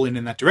all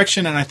in that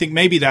direction. And I think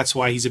maybe that's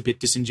why he's a bit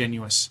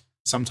disingenuous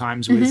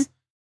sometimes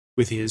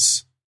with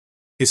his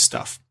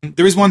stuff.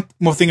 There is one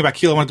more thing about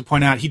Keel I wanted to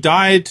point out. He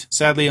died,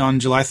 sadly, on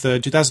July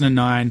 3rd,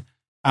 2009.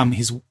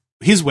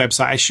 His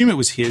website, I assume it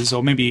was his,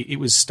 or maybe it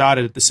was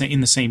started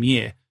in the same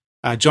year,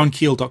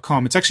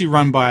 johnkeel.com. It's actually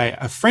run by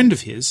a friend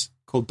of his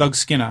called Doug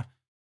Skinner.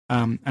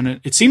 And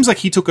it seems like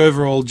he took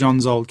over all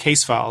John's old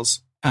case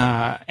files.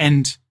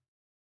 And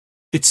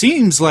it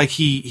seems like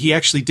he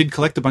actually did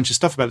collect a bunch of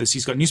stuff about this.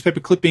 He's got newspaper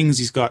clippings,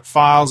 he's got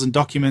files and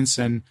documents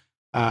and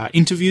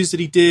interviews that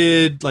he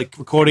did, like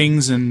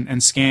recordings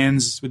and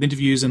scans with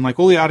interviews. And like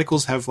all the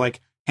articles have like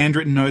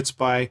handwritten notes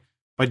by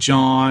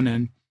John.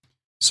 And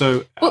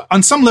so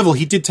on some level,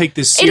 he did take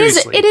this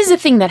seriously. It is a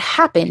thing that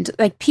happened.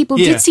 Like people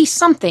did see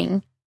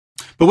something.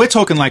 But we're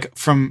talking like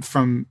from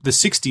the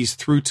 60s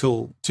through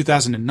till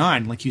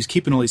 2009, like he was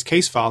keeping all these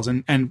case files.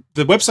 And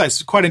the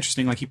website's quite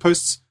interesting. Like he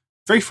posts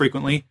very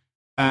frequently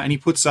and he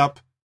puts up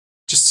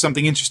just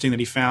something interesting that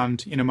he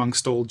found in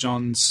amongst all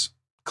John's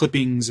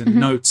clippings and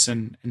notes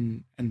and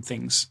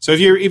things. So if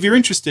you're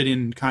interested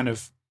in kind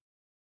of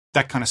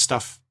that kind of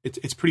stuff,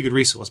 it's a pretty good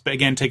resource. But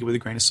again, take it with a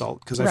grain of salt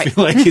because I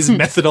feel like his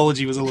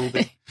methodology was a little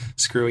bit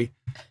screwy.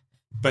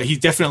 But he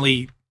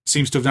definitely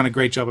seems to have done a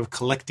great job of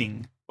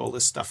collecting all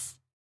this stuff.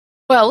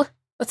 Well,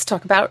 let's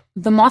talk about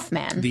the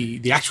Mothman.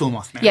 The actual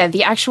Mothman. Yeah,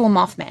 the actual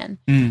Mothman.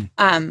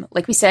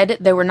 Like we said,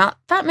 there were not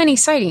that many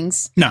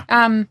sightings.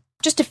 No.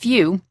 Just a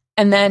few.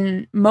 And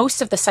then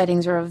most of the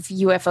sightings are of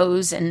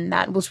UFOs, and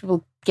that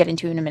we'll get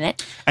into in a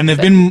minute. And there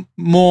have been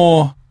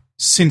more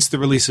since the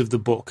release of the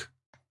book.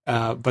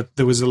 But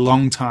there was a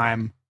long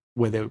time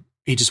where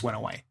he just went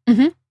away.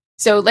 Mm-hmm.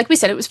 So, like we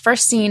said, it was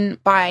first seen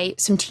by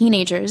some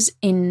teenagers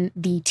in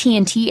the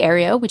TNT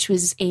area, which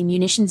was a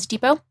munitions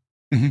depot.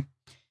 Mm-hmm.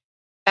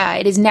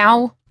 It has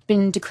now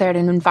been declared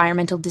an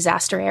environmental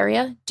disaster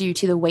area due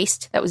to the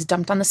waste that was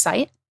dumped on the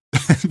site.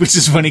 Which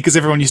is funny because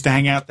everyone used to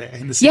hang out there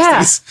in the 60s.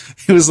 Yeah.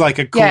 It was like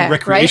a cool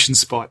recreation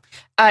spot.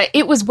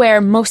 It was where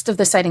most of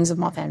the sightings of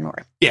Mothman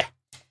were. Yeah.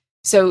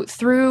 So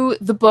through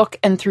the book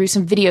and through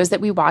some videos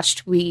that we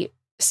watched, we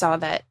saw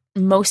that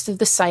most of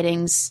the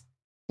sightings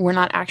were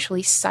not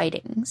actually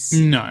sightings.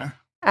 No.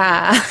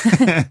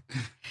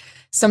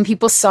 Some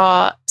people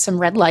saw some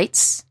red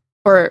lights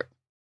or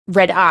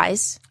red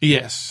eyes.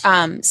 Yes.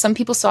 Some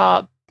people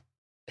saw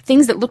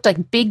things that looked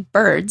like big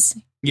birds.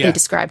 Yeah. They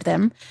described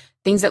them.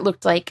 Things that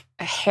looked like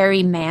a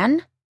hairy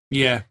man.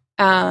 Yeah.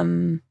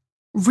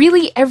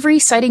 Really, every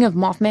sighting of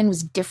Mothman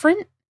was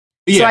different.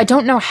 Yeah. So I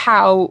don't know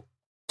how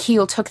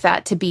Keel took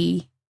that to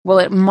be, well,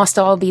 it must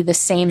all be the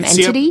same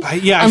entity. I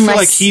feel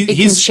like it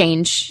can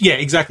change. Yeah,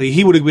 exactly.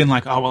 He would have been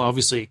like, oh, well,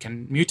 obviously it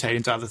can mutate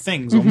into other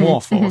things or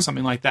morph or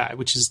something like that,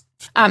 which is...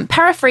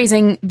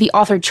 Paraphrasing the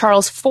author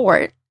Charles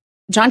Fort,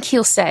 John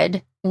Keel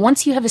said,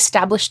 once you have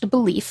established a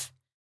belief,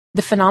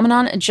 the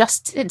phenomenon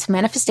adjusts its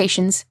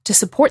manifestations to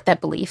support that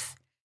belief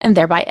and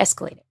thereby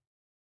escalate it.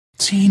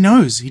 So he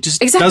knows. He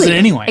just does it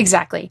anyway.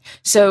 Exactly.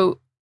 So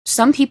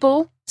some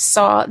people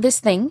saw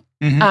this thing.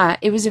 Mm-hmm.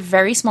 It was a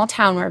very small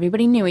town where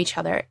everybody knew each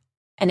other,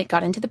 and it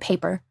got into the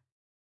paper.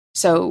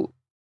 So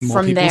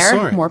from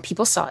there, more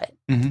people saw it.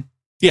 Mm-hmm.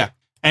 Yeah.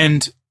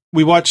 And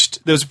we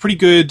watched, there was a pretty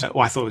good,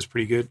 I thought it was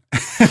pretty good.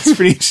 It's a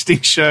pretty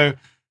interesting show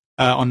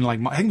on, like,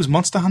 I think it was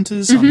Monster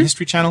Hunters on the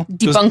History Channel.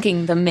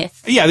 Debunking the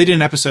myth. Yeah, they did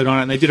an episode on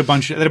it, and they had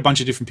a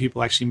bunch of different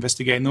people actually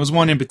investigate. And there was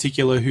one in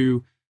particular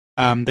who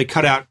they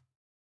cut out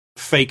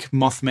fake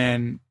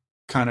Mothman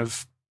kind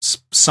of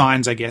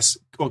signs, I guess,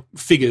 or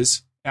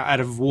figures out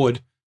of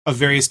wood of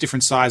various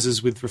different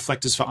sizes with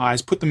reflectors for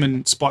eyes, put them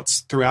in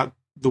spots throughout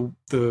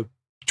the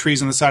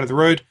trees on the side of the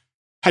road,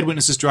 had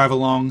witnesses drive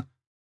along,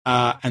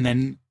 and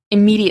then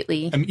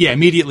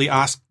immediately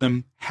asked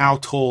them how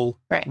tall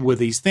were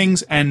these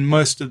things, and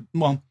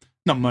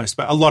not most,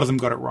 but a lot of them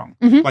got it wrong,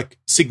 like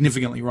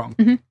significantly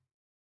wrong.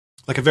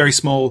 Like a very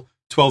small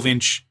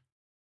 12-inch,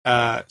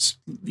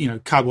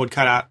 cardboard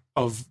cutout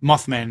of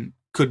Mothman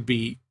could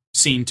be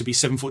seen to be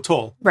 7 foot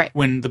tall,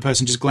 when the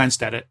person just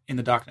glanced at it in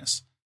the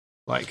darkness.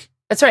 Like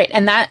that's right,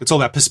 and it's all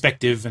about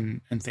perspective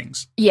and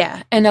things.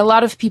 Yeah, and a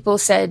lot of people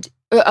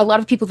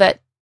that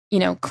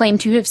claim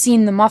to have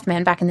seen the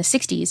Mothman back in the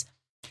 60s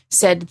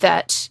said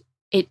that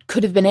it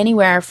could have been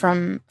anywhere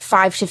from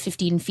 5 to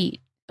 15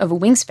 feet of a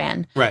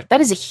wingspan. Right,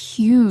 that is a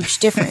huge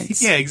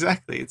difference. Yeah,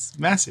 exactly. It's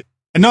massive.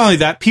 And not only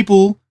that,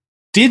 people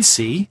did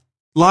see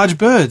large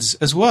birds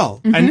as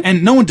well,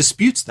 and no one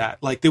disputes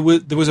that. Like there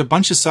was a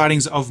bunch of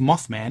sightings of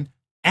Mothman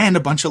and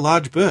a bunch of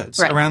large birds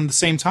around the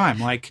same time.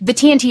 Like the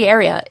TNT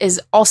area is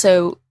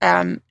also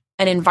an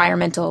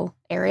environmental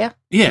area.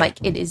 Yeah,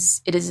 like it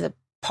is a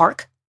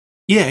park.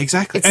 Yeah,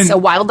 exactly. It's a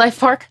wildlife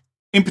park.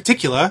 In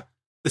particular,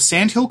 the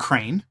sandhill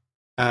crane,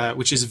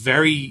 which is a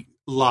very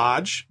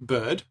large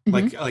bird,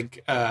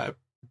 like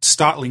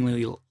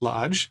startlingly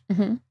large,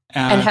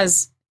 and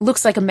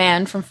looks like a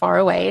man from far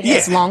away. It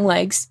has long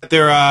legs.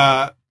 There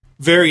are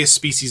various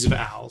species of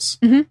owls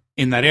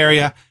in that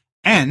area,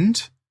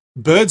 and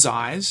birds'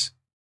 eyes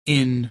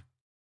in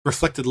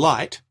reflected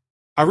light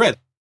are red.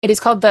 It is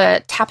called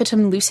the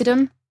tapetum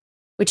lucidum,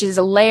 which is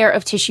a layer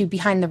of tissue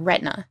behind the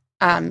retina.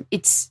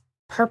 Its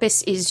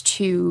purpose is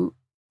to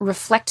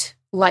reflect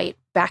light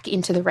back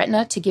into the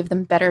retina to give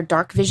them better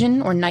dark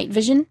vision or night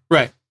vision.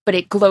 Right. But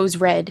it glows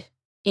red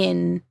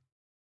in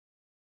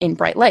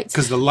bright lights.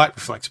 Because the light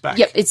reflects back.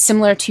 Yep. It's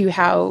similar to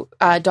how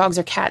dogs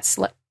or cats'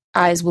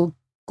 eyes will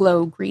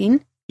glow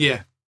green.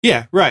 Yeah.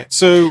 Yeah, right.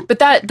 So, but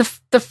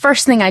the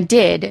first thing I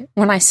did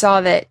when I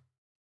saw that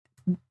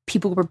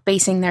people were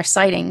basing their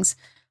sightings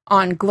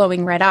on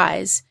glowing red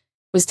eyes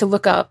was to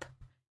look up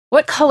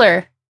what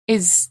color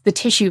is the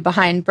tissue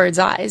behind birds'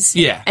 eyes.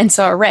 Yeah. And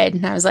saw red,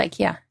 and I was like,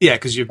 yeah. Yeah,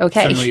 because you're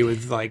familiar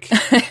with, like,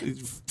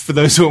 for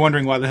those who are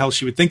wondering why the hell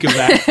she would think of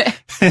that,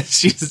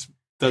 she just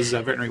does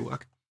veterinary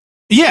work.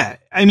 Yeah,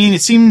 I mean,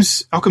 it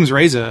seems Occam's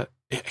razor,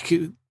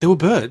 there were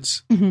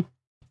birds. It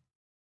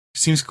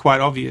seems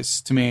quite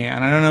obvious to me,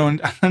 and I don't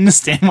know, I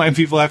understand why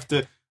people have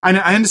to.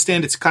 I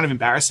understand it's kind of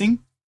embarrassing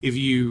if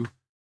you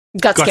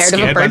got scared of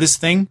a bird by this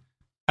thing,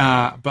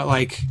 but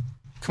like,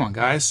 come on,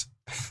 guys.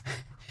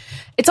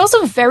 It's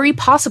also very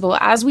possible,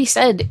 as we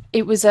said,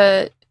 it's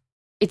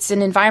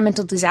an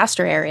environmental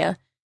disaster area.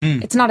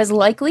 It's not as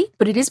likely,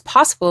 but it is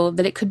possible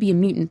that it could be a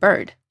mutant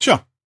bird.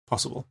 Sure,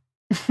 possible.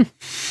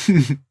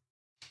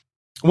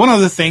 One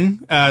other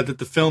thing that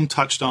the film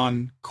touched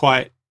on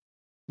quite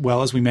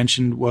well, as we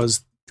mentioned,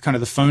 was kind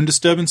of the phone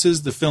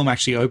disturbances. The film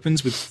actually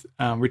opens with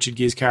Richard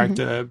Gere's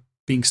character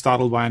being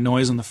startled by a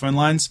noise on the phone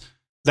lines.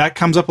 That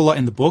comes up a lot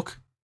in the book.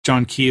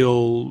 John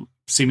Keel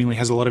seemingly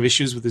has a lot of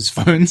issues with his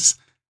phones.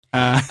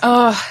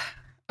 The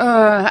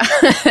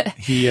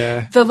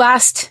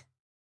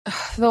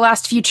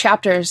last few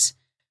chapters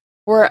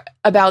were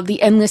about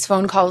the endless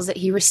phone calls that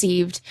he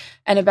received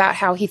and about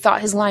how he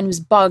thought his line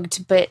was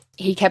bugged, but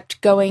he kept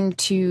going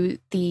to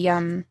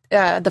the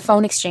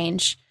phone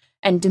exchange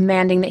and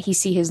demanding that he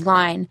see his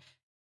line,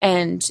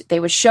 and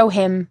they would show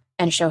him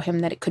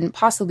that it couldn't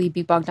possibly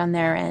be bugged on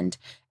their end.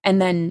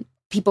 And then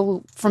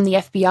people from the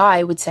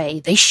FBI would say,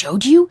 "They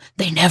showed you?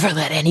 They never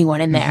let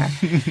anyone in there."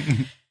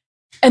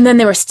 And then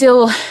they were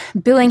still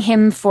billing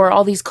him for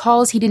all these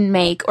calls he didn't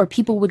make, or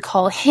people would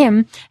call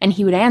him and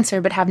he would answer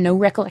but have no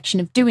recollection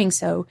of doing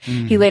so.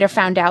 He later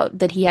found out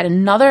that he had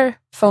another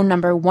phone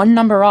number, one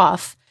number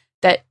off,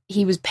 that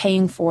he was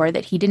paying for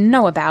that he didn't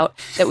know about,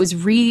 that was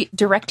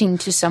redirecting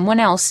to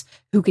someone else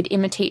who could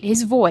imitate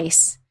his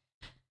voice.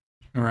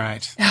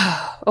 Right.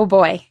 Oh,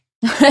 boy.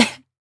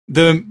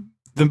 The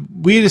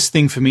weirdest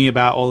thing for me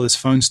about all this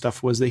phone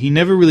stuff was that he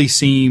never really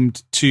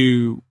seemed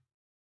to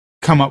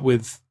come up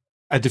with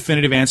a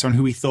definitive answer on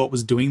who he thought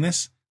was doing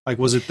this. Like,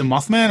 was it the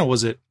Mothman, or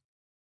was it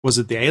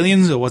the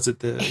aliens, or was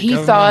it the He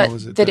thought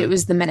that it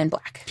was the Men in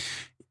Black.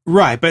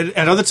 Right, but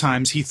at other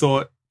times he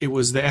thought it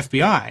was the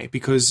FBI,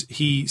 because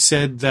he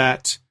said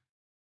that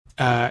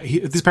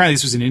apparently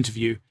this was an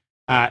interview.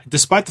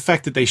 Despite the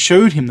fact that they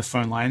showed him the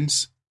phone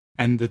lines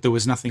and that there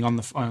was nothing on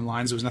the phone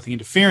lines, there was nothing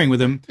interfering with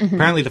them,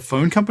 apparently the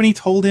phone company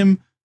told him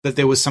that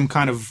there was some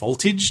kind of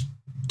voltage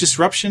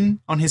disruption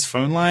on his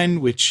phone line,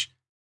 which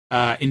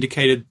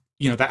indicated,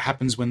 that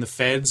happens when the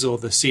feds or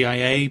the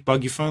CIA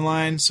bug your phone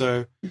line.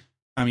 So,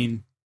 I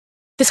mean,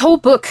 this whole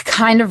book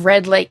kind of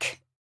read like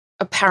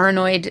a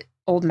paranoid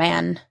old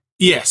man.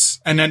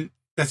 Yes. And then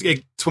that's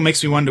what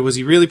makes me wonder, was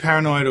he really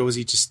paranoid, or was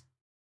he just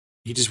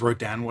wrote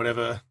down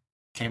whatever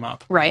came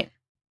up? Right.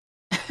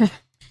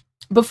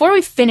 Before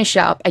we finish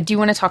up, I do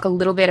want to talk a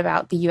little bit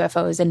about the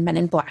UFOs and Men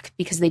in Black,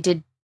 because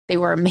they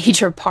were a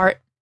major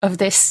part of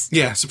this.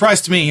 Yeah.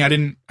 Surprise to me.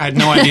 I had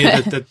no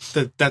idea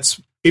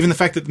that's even the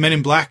fact that the Men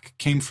in Black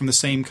came from the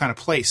same kind of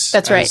place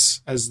That's right.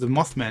 as the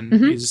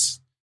Mothman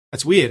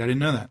that's weird. I didn't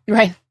know that.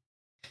 Right.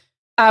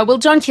 Well,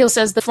 John Keel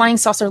says the flying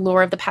saucer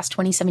lore of the past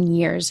 27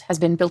 years has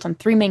been built on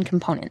three main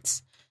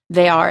components.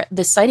 They are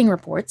the sighting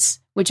reports,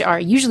 which are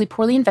usually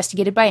poorly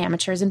investigated by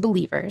amateurs and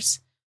believers,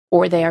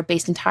 or they are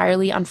based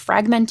entirely on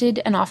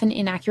fragmented and often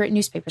inaccurate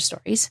newspaper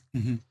stories.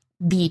 Mm-hmm.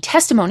 The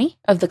testimony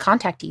of the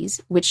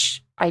contactees,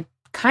 which I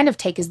kind of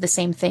take as the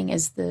same thing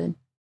as the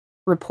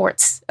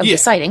reports of the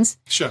sightings.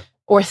 Sure.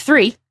 Or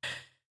three,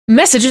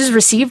 messages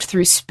received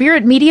through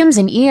spirit mediums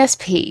and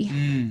ESP.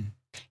 Mm.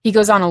 He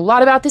goes on a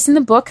lot about this in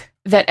the book,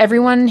 that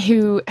everyone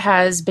who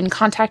has been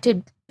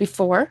contacted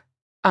before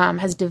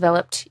has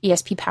developed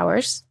ESP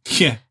powers.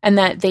 Yeah. And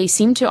that they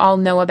seem to all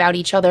know about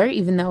each other,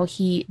 even though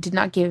he did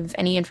not give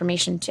any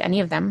information to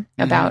any of them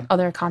about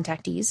other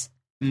contactees.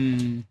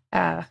 Mm.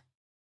 And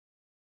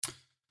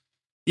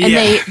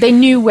they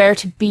knew where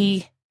to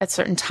be at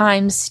certain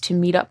times to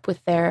meet up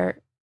with their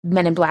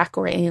Men in Black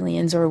or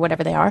aliens or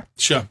whatever they are.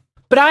 Sure.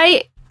 But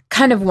I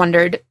kind of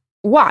wondered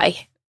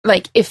why.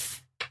 Like,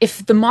 if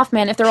the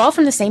Mothman, if they're all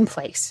from the same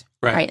place,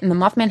 right? And the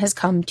Mothman has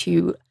come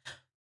to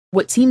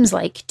what seems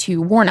like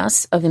to warn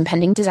us of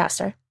impending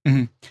disaster.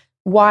 Mm-hmm.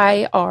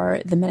 Why are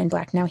the Men in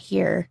Black now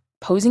here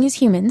posing as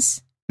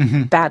humans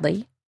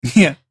badly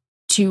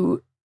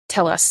to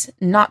tell us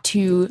not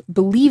to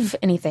believe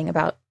anything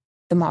about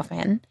the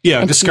Mothman? Yeah,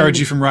 and discourage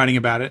you from writing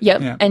about it.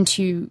 Yep, and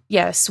to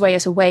sway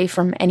us away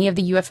from any of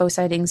the UFO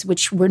sightings,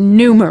 which were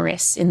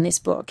numerous in this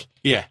book.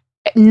 Yeah.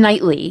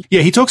 Nightly.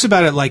 Yeah, he talks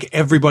about it like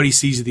everybody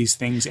sees these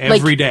things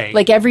every day.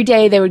 Like every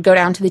day they would go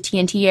down to the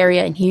TNT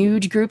area in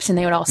huge groups and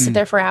they would all sit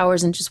there for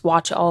hours and just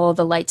watch all of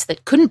the lights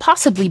that couldn't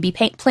possibly be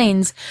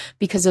planes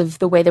because of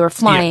the way they were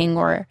flying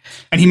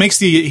And he makes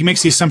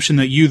the assumption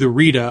that you, the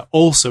reader,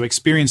 also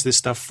experience this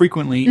stuff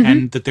frequently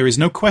and that there is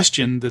no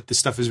question that this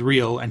stuff is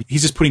real and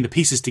he's just putting the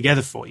pieces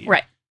together for you.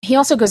 Right. He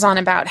also goes on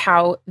about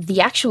how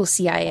the actual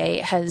CIA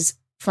has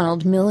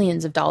funneled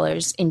millions of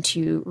dollars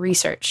into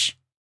research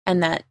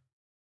and that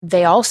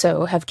they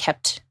also have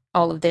kept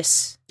all of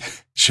this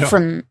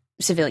from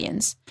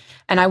civilians.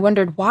 And I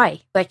wondered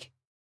why. Like,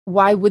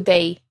 why would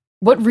they?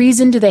 What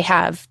reason do they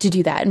have to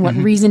do that? And what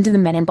reason do the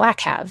Men in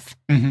Black have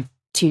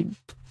to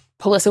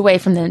pull us away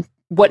from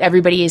what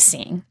everybody is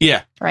seeing?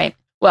 Yeah. Right?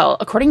 Well,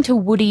 according to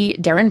Woody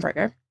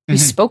Derenberger, who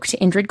spoke to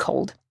Indrid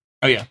Cold,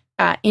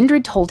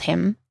 Indrid told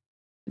him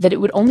that it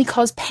would only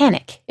cause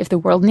panic if the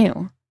world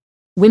knew.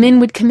 Women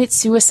would commit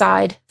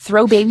suicide,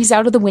 throw babies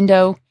out of the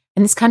window,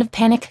 and this kind of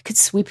panic could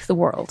sweep the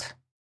world.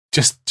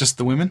 Just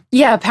the women?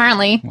 Yeah,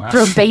 apparently. Wow.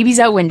 Throw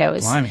babies out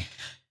windows. Blimey.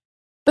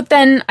 But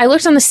then I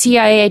looked on the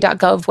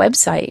CIA.gov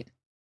website,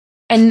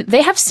 and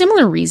they have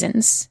similar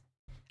reasons.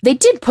 They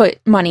did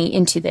put money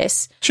into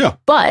this. Sure.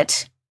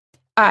 But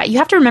you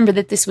have to remember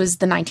that this was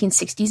the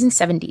 1960s and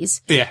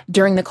 70s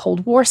during the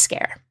Cold War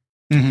scare.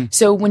 Mm-hmm.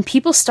 So when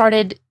people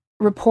started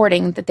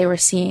reporting that they were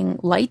seeing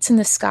lights in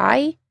the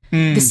sky,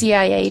 the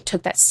CIA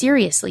took that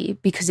seriously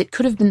because it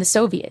could have been the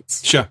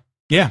Soviets. Sure.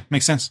 Yeah,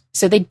 makes sense.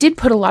 So they did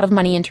put a lot of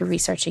money into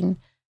researching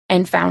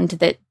and found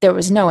that there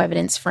was no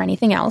evidence for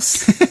anything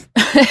else.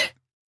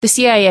 The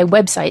CIA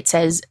website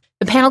says,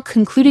 the panel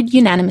concluded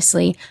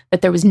unanimously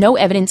that there was no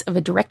evidence of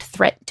a direct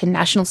threat to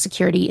national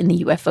security in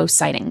the UFO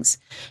sightings,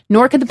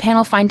 nor could the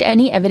panel find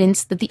any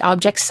evidence that the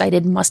objects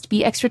sighted must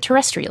be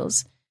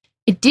extraterrestrials.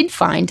 It did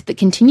find that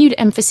continued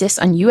emphasis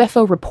on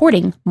UFO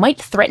reporting might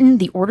threaten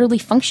the orderly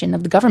function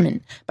of the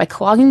government by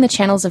clogging the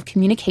channels of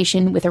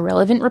communication with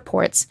irrelevant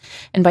reports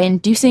and by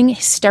inducing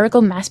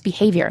hysterical mass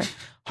behavior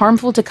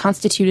harmful to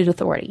constituted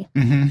authority.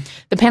 Mm-hmm.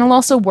 The panel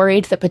also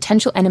worried that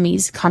potential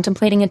enemies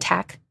contemplating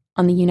attack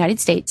on the United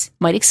States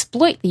might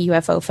exploit the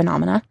UFO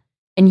phenomena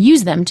and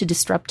use them to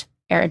disrupt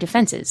air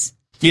defenses.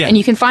 Yeah. And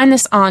you can find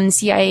this on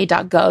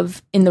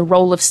CIA.gov in the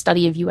role of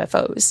study of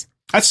UFOs.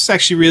 That's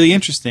actually really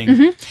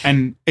interesting.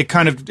 And it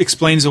kind of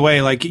explains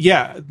away, like,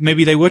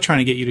 maybe they were trying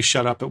to get you to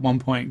shut up at one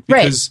point.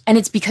 Because, right. And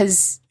it's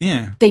because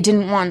they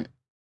didn't want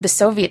the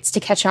Soviets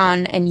to catch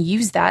on and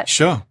use that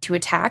to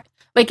attack.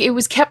 Like, it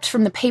was kept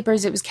from the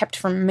papers, it was kept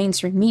from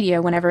mainstream media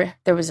whenever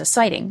there was a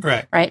sighting.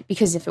 Right?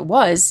 Because if it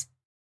was,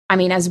 I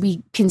mean, as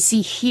we can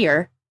see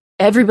here,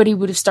 everybody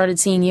would have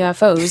started seeing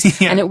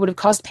UFOs and it would have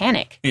caused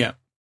panic. Yeah.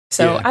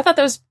 So I thought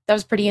that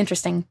was pretty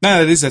interesting.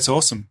 No, that's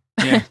awesome.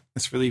 Yeah,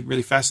 that's really,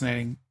 really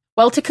fascinating.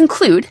 Well, to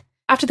conclude,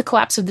 after the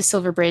collapse of the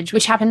Silver Bridge,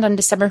 which happened on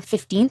December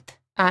 15th,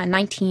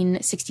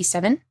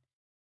 1967,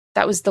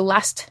 that was the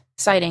last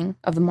sighting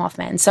of the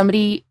Mothman.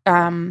 Somebody,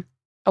 a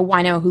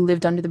wino who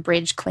lived under the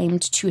bridge,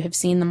 claimed to have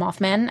seen the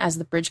Mothman as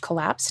the bridge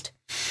collapsed.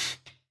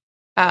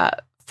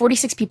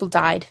 46 people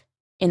died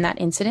in that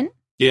incident.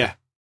 Yeah.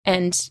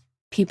 And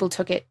people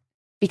took it,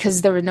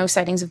 because there were no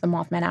sightings of the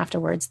Mothman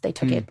afterwards, they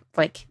took it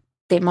like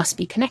they must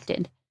be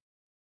connected.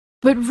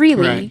 But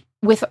really,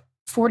 with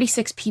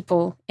 46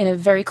 people in a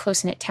very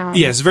close-knit town.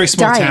 Yeah, it's a very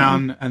small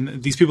town,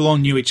 and these people all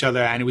knew each other,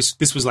 and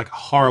this was like a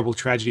horrible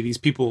tragedy. These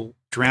people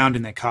drowned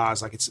in their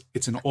cars. Like,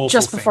 it's an awful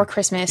just thing. Before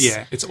Christmas.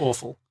 Yeah, it's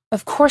awful.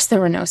 Of course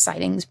there were no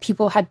sightings.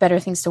 People had better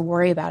things to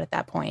worry about at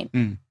that point.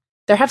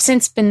 There have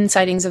since been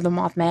sightings of the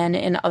Mothman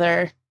in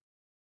other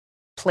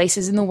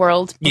places in the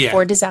world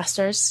before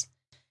disasters.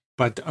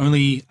 But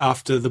only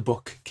after the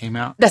book came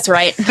out. That's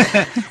right.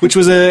 Which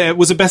was a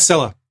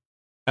bestseller.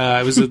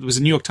 It was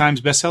a New York Times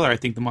bestseller, I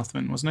think, The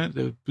Mothman, wasn't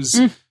it? It was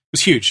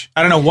huge.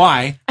 I don't know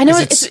why. I know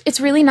it's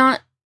really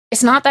not.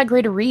 It's not that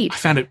great a read. I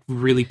found it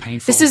really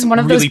painful. This is one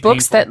of those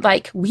books that,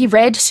 like, we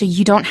read so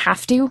you don't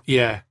have to.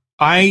 Yeah.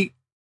 I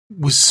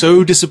was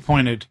so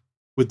disappointed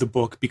with the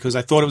book because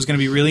I thought it was going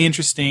to be really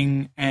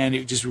interesting, and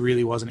it just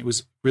really wasn't. It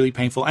was really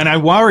painful. And I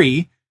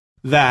worry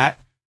that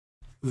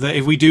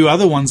if we do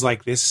other ones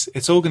like this,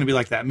 it's all going to be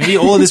like that. Maybe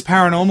all of this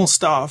paranormal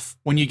stuff,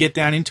 when you get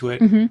down into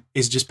it,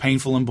 is just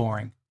painful and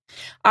boring.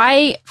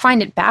 I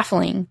find it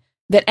baffling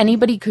that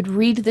anybody could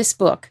read this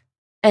book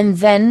and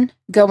then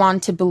go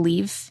on to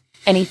believe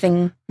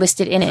anything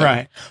listed in it.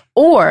 Right.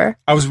 Or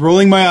I was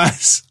rolling my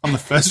eyes on the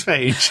first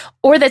page.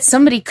 Or that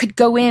somebody could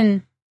go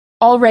in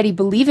already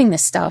believing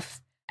this stuff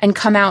and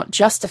come out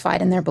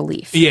justified in their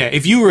belief. Yeah,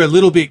 if you were a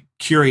little bit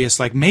curious,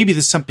 like maybe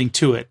there's something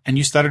to it, and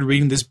you started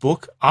reading this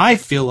book, I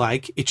feel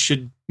like it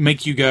should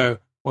make you go,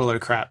 what a load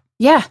of crap.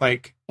 Yeah.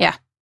 Yeah.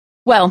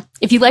 Well,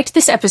 if you liked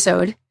this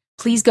episode,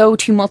 please go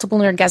to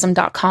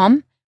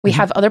multiplenerdgasm.com. We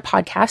have other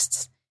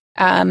podcasts.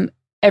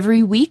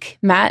 Every week,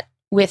 Matt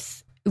with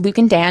Luke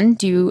and Dan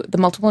do the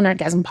Multiple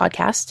Nerdgasm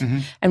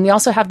podcast. And we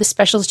also have the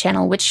specials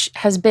channel, which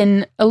has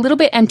been a little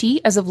bit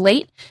empty as of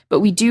late, but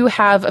we do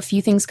have a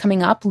few things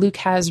coming up. Luke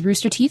has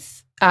Rooster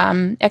Teeth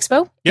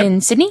Expo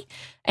in Sydney,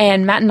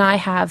 and Matt and I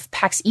have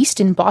PAX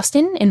East in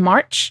Boston in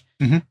March.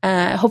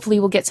 Hopefully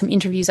we'll get some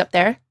interviews up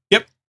there.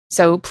 Yep.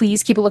 So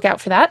please keep a lookout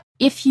for that.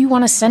 If you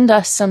want to send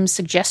us some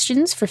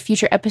suggestions for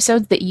future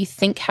episodes that you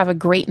think have a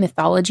great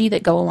mythology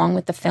that go along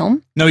with the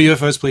film. No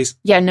UFOs, please.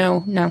 Yeah,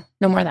 no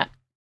more of that.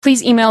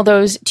 Please email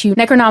those to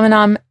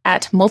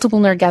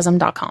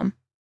necronominom@multiplenerdgasm.com.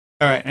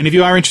 All right. And if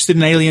you are interested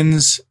in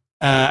aliens,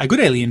 a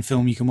good alien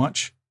film you can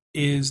watch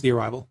is The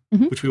Arrival,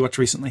 which we watched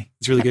recently.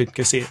 It's really good.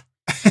 Go see it.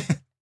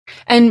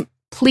 And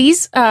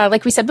please,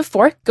 like we said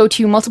before, go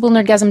to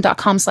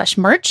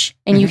multiplenerdgasm.com/merch,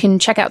 and you can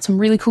check out some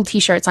really cool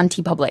t-shirts on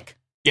TeePublic.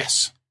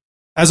 Yes.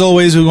 As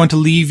always, we want to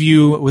leave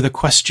you with a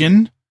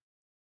question.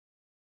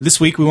 This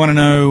week, we want to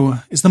know,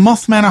 is the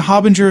Mothman a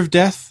harbinger of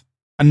death,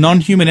 a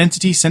non-human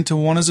entity sent to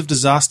warn us of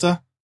disaster,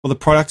 or the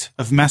product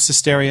of mass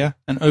hysteria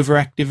and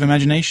overactive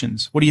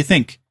imaginations? What do you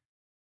think?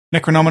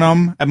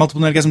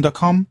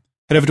 Necronominom@multiplenerdgasm.com.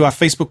 Head over to our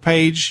Facebook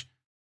page.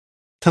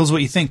 Tell us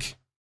what you think.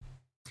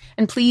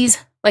 And please,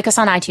 like us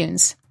on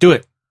iTunes. Do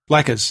it.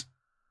 Like us.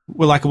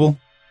 We're likable.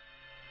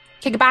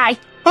 Okay, goodbye.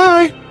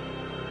 Bye.